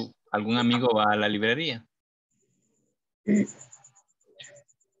si algún amigo va a la librería?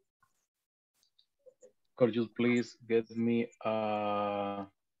 Could you please get me a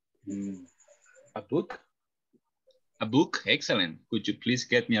book? A book, excellent. Could you please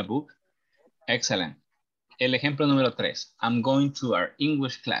get me a book? Excellent. El ejemplo número 3. I'm going to our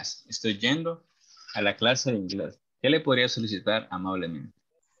English class. Estoy yendo a la clase de inglés. ¿Qué le podría solicitar amablemente?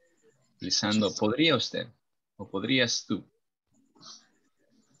 Utilizando, ¿podría usted? ¿O podrías tú?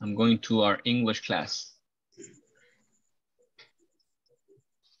 I'm going to our English class.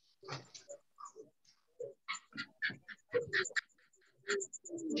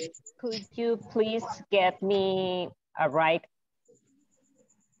 Could you please get me a ride?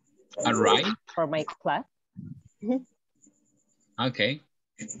 A ride? For my class. Okay.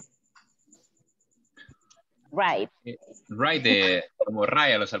 Ride. Ride como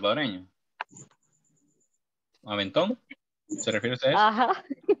raya a los salvadoreños. ¿Aventón? ¿Se refiere usted a eso? Ajá.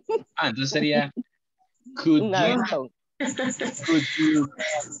 Ah, entonces sería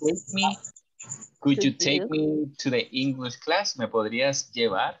could you take me to the English class? ¿Me podrías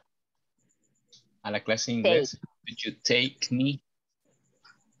llevar a la clase de inglés? Could you take me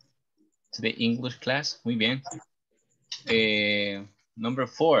to the English class? Muy bien. Number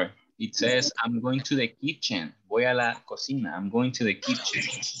 4, it says, I'm going to the kitchen. Voy a la cocina. I'm going to the kitchen.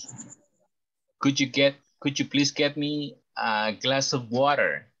 Could you please get me a glass of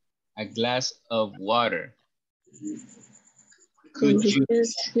water? A glass of water. Could you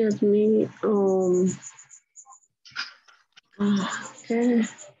please get me okay.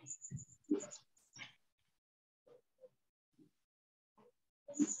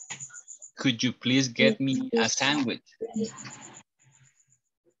 Could you please get me a sandwich?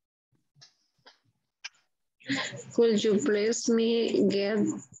 Could you please me get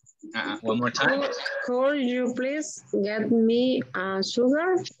one more time? Could you please get me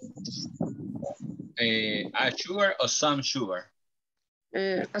sugar? A sugar or some sugar?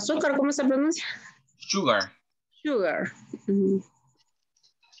 Azúcar, ¿cómo se pronuncia? Sugar. Sugar.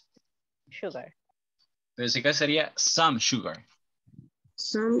 Sugar. Pero ese caso sería some sugar.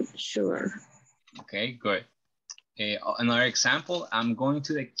 Some sugar. Okay, good. Another example, I'm going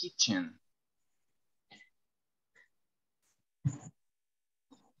to the kitchen.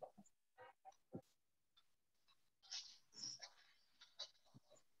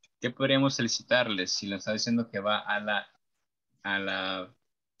 ¿Qué podríamos solicitarles si le está diciendo que va a la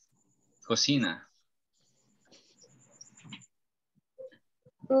cocina?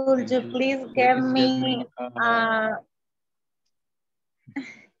 Could you please get me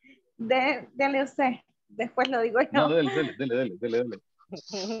dele usted, después lo digo yo. No, dele.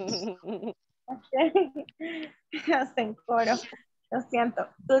 Hasta en coro. Lo siento.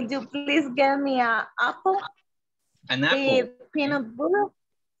 Could you please get me an apple? An apple. With peanut butter?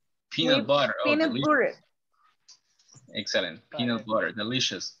 Peanut butter. Oh, peanut delicious. butter. Excellent. Peanut butter.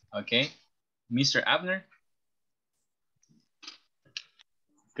 Delicious. Okay. Mr. Abner?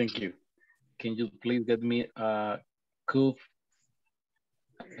 Thank you. Can you please get me a cup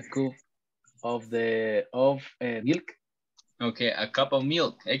of milk? Okay, a cup of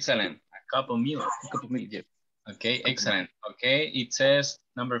milk. Excellent. A cup of milk. A cup of milk, yeah. Okay, excellent. Okay, it says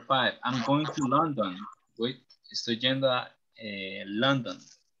number 5. I'm going to London. Wait, estoy yendo a London.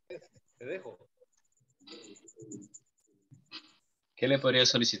 Te dejo. ¿Qué le podría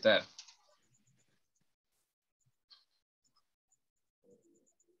solicitar?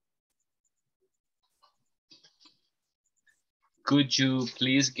 Could you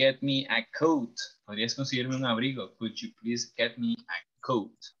please get me a coat? ¿Podrías conseguirme un abrigo? Could you please get me a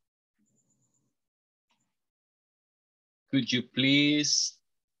coat? Could you please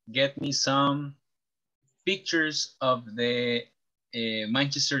get me some pictures of the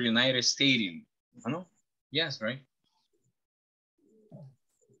Manchester United Stadium? ¿O no? Yes, right?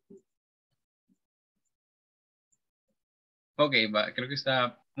 Ok, creo que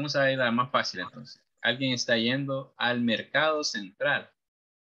vamos a ir a la más fácil entonces. Alguien está yendo al mercado central.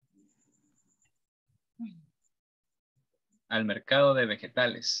 Al mercado de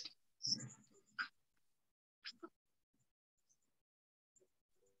vegetales.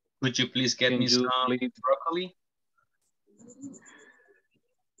 Could you please get me some broccoli?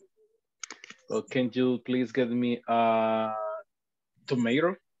 Or can you please get me a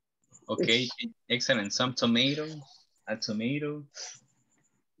tomato? Okay, excellent. Some tomatoes, a tomato,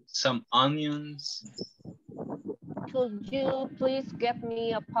 some onions. Could you please get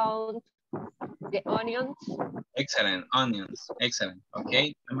me a pound the onions? Excellent, onions, excellent.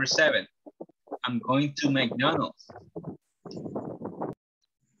 Okay, number 7. I'm going to McDonald's.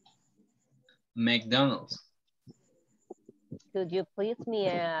 McDonald's. Could you please me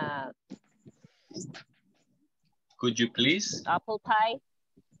a Could you please? Apple pie.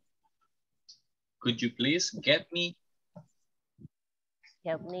 Could you please get me?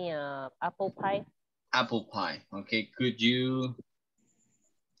 Get me apple pie. Apple pie. Okay. Could you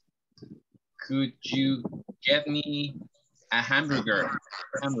get me a hamburger?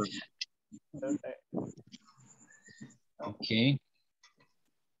 Okay.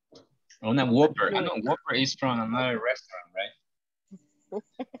 Una Whopper. I know Whopper is from another restaurant, right?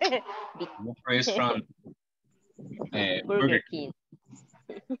 Whopper is from Burger King.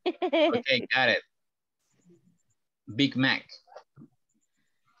 Okay, got it. Big Mac.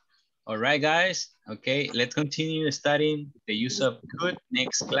 All right, guys. Okay, let's continue studying the use of could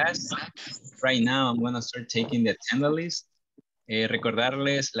next class. Right now, I'm going to start taking the attendance list.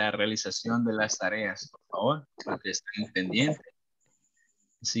 Recordarles la realización de las tareas, por favor, para que estén pendientes.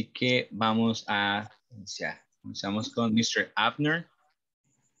 Así que vamos a iniciar. Comenzamos con Mr. Abner.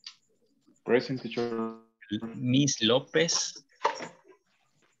 Present, teacher. Miss López.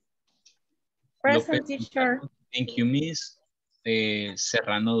 Present, López. teacher. Thank you, Miss.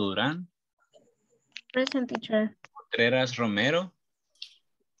 Serrano Durán. Present, teacher. Contreras Romero.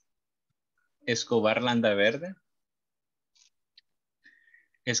 Escobar Landaverde.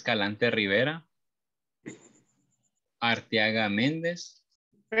 Escalante Rivera. Arteaga Méndez.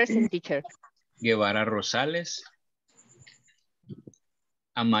 Present, teacher. Guevara Rosales.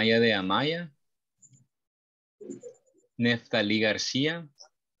 Amaya de Amaya. Neftalí García.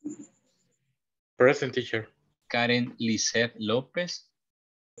 Present, teacher. Karen Lisset López.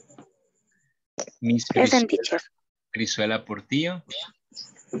 Miss Present, teacher. Crizuela Portillo.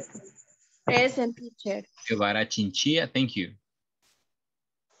 Present, teacher. Guevara Chinchilla, thank you.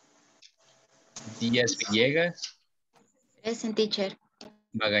 Díaz Villegas. Present, teacher.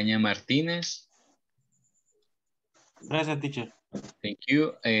 Magaña Martínez. Present, teacher. Thank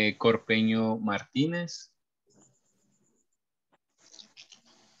you. Corpeño Martínez.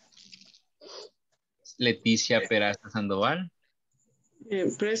 Leticia Peraza Sandoval.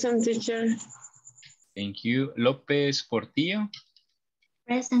 Present, teacher. Thank you. López Portillo.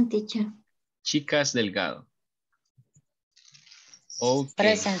 Present, teacher. Chicas Delgado. Okay.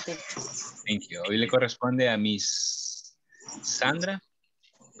 Present, teacher. Thank you. Hoy le corresponde a Miss Sandra.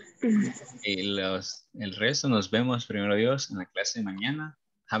 El resto nos vemos, primero Dios, en la clase de mañana.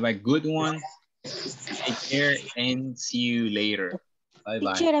 Have a good one. Take care and see you later. Bye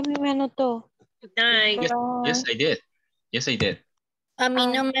bye. Teacher, a mí me anotó. Yes, I did. Yes, I did. A mí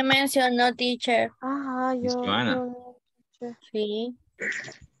no me mencionó, teacher. Ajá, Miss Joana. Sí.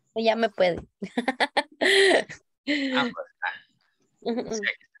 Ya me puede.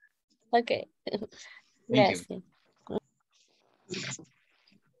 Ok. Gracias.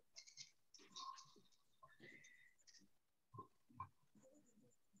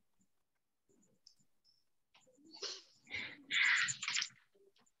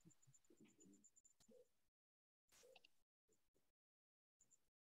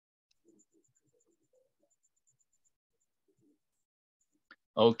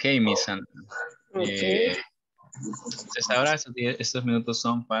 Ok, Miss Sandra. Okay. Ahora estos minutos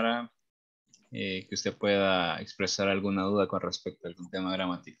son para que usted pueda expresar alguna duda con respecto a algún tema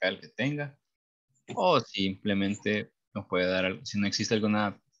gramatical que tenga, o simplemente nos puede dar, si no existe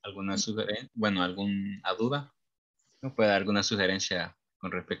alguna sugerencia, bueno, alguna duda, nos puede dar alguna sugerencia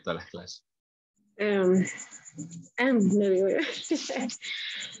con respecto a las clases.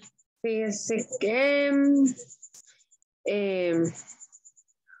 Fíjese que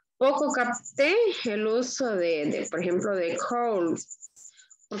poco capté el uso de por ejemplo, de call,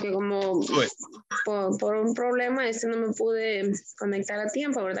 porque como por un problema no me pude conectar a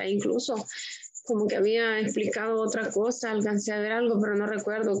tiempo, ¿verdad? Incluso como que había explicado otra cosa, alcancé a ver algo, pero no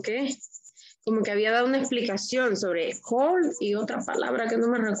recuerdo qué. Como que había dado una explicación sobre call y otra palabra que no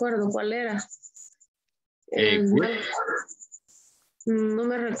me recuerdo cuál era. No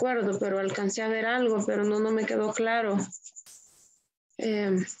me recuerdo, pero alcancé a ver algo, pero no me quedó claro.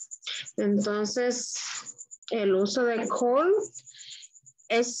 Entonces, el uso de call,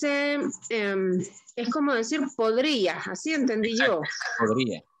 ese es como decir podría, así entendí. Exacto, yo.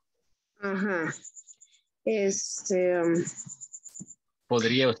 Podría. Ajá.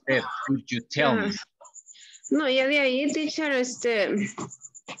 Podría usted, could you tell me? No, ya de ahí, teacher,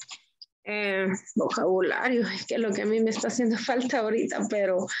 vocabulario, es que es lo que a mí me está haciendo falta ahorita,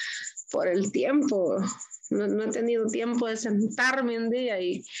 pero por el tiempo, no he tenido tiempo de sentarme un día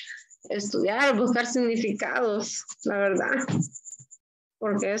y estudiar, buscar significados, la verdad,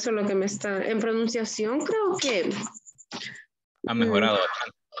 porque eso es lo que me está, en pronunciación creo que ha mejorado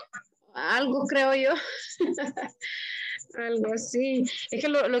algo, creo yo. Algo así. Es que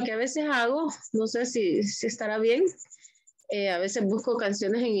lo que a veces hago, no sé si estará bien, a veces busco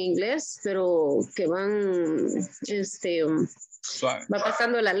canciones en inglés, pero que van, Suave. va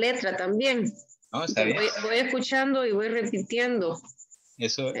pasando la letra también. No, está bien. Voy escuchando y voy repitiendo.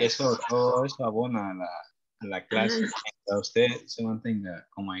 Todo eso abona a la clase. Para usted se mantenga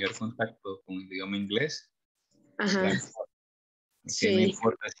con mayor contacto con el idioma inglés. Ajá. Sí. No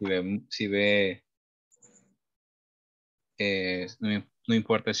importa no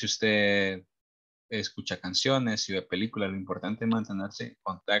importa si usted escucha canciones, si ve películas, lo importante es mantenerse en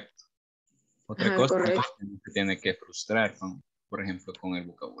contacto. Otra cosa es que no se tiene que frustrar, por ejemplo, con el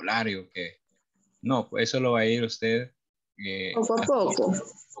vocabulario, que no, pues eso lo va a ir usted poco a poco.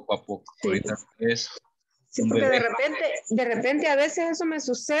 Poco a poco. Sí. Ahorita es sí, porque de repente a veces eso me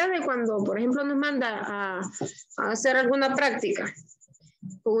sucede cuando, por ejemplo, nos manda a hacer alguna práctica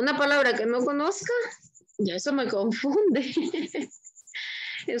con una palabra que no conozca, ya eso me confunde.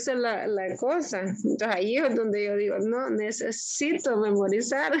 Esa es la cosa. Entonces ahí es donde yo digo, no, necesito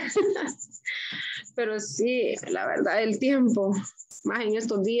memorizar. Pero sí, la verdad, el tiempo, más en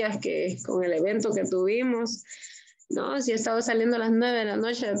estos días que con el evento que tuvimos, no, sí he estado saliendo a las 9 de la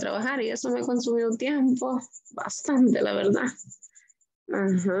noche de trabajar y eso me ha consumido tiempo, bastante, la verdad.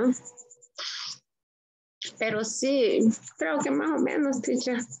 Ajá. Pero sí, creo que más o menos,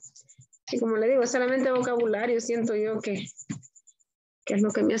 teacher. Y como le digo, solamente vocabulario siento yo que es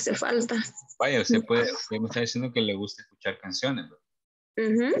lo que me hace falta. Vaya, usted me está diciendo que le gusta escuchar canciones, ¿no?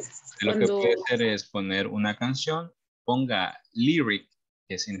 Lo que puede hacer es poner una canción, ponga lyric,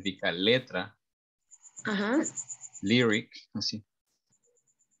 que significa letra. Ajá. Lyric, así.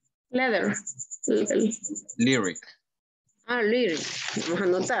 Leather. Lyric. Lyric. Vamos a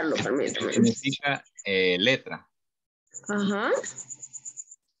anotarlo, permítame. Significa letra. Ajá.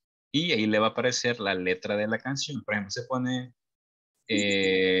 Y ahí le va a aparecer la letra de la canción. Por ejemplo, se pone,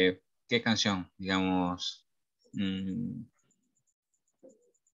 ¿qué canción? Digamos,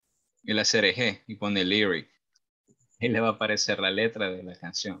 el ACRG y pone lyric. Y le va a aparecer la letra de la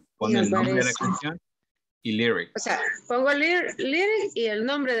canción. Pone el nombre de la canción y lyric. O sea, pongo lyric y el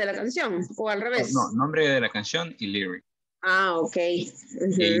nombre de la canción, o al revés. No, nombre de la canción y lyric. Ok. Y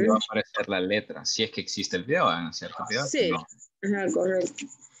ahí le va a aparecer la letra, si es que existe el video, en cierto video. Sí, no. ajá, correcto.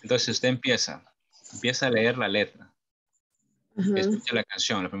 Entonces usted empieza a leer la letra. Escucha la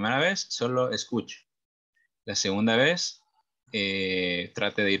canción. La primera vez, solo escuche. La segunda vez,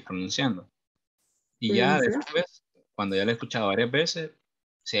 trate de ir pronunciando. Y ya después, cuando ya la he escuchado varias veces,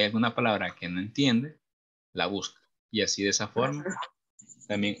 si hay alguna palabra que no entiende, la busca. Y así de esa forma.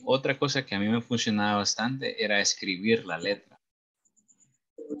 También otra cosa que a mí me funcionaba bastante era escribir la letra.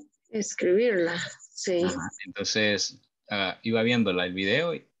 Escribirla, sí. Ajá. Entonces, iba viéndola el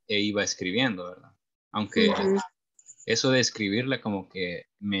video e iba escribiendo, ¿verdad? Aunque eso de escribirla como que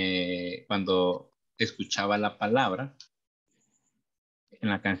cuando escuchaba la palabra en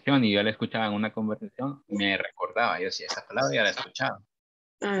la canción y yo la escuchaba en una conversación, me recordaba, yo decía, esta palabra ya la he escuchado.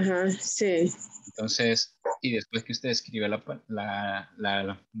 Ajá, sí. Entonces, y después que usted escribe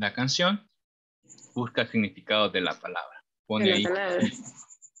la canción, busca el significado de la palabra. Pone ahí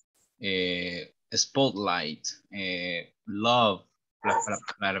spotlight, love,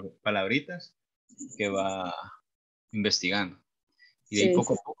 las palabritas que va investigando. Y de ahí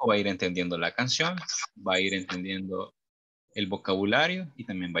poco a poco va a ir entendiendo la canción, va a ir entendiendo el vocabulario y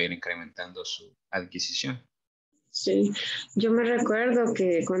también va a ir incrementando su adquisición. Sí, yo me recuerdo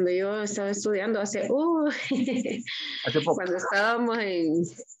que cuando yo estaba estudiando hace poco, cuando estábamos en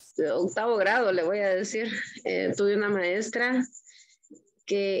 8º grado, le voy a decir, tuve una maestra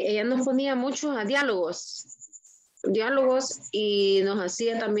que ella nos ponía muchos diálogos y nos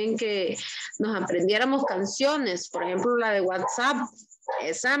hacía también que nos aprendiéramos canciones, por ejemplo la de WhatsApp.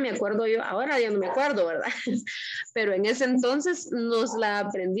 Esa me acuerdo yo, ahora ya no me acuerdo, ¿verdad? Pero en ese entonces nos la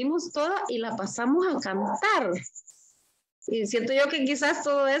aprendimos toda y la pasamos a cantar. Y siento yo que quizás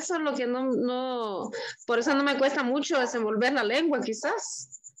todo eso es lo que por eso no me cuesta mucho desenvolver la lengua,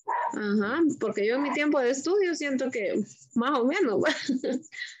 quizás. Ajá, porque yo en mi tiempo de estudio siento que más o menos.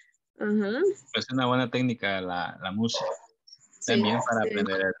 Ajá. Es una buena técnica la música. También para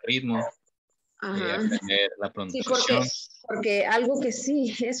aprender el ritmo. Aprender la pronunciación. Sí, porque algo que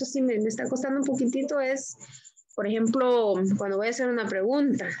sí, eso sí me está costando un poquitito es, por ejemplo, cuando voy a hacer una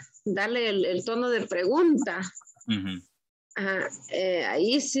pregunta, darle el tono de pregunta. Ajá,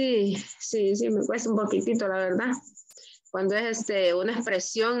 ahí sí me cuesta un poquitito, la verdad. Cuando es una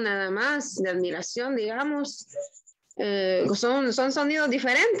expresión nada más de admiración, digamos, son sonidos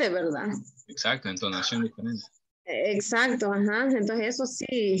diferentes, ¿verdad? Exacto, entonación diferente. Exacto, ajá. Entonces eso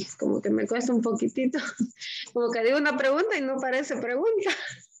sí, como que me cuesta un poquitito. Como que digo una pregunta y no parece pregunta.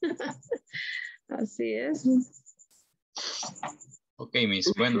 Así es. Ok,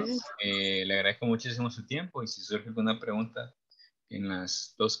 Miss. Bueno, le agradezco muchísimo su tiempo y si surge alguna pregunta en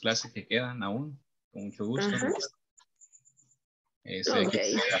las 2 clases que quedan aún, con mucho gusto. Ajá. Estoy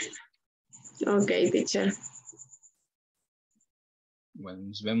aquí. Ok, teacher. Bueno,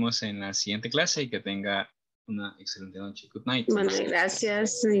 nos vemos en la siguiente clase y que tenga una excelente noche. Good night. Bueno,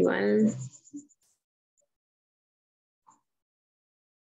 gracias. Igual.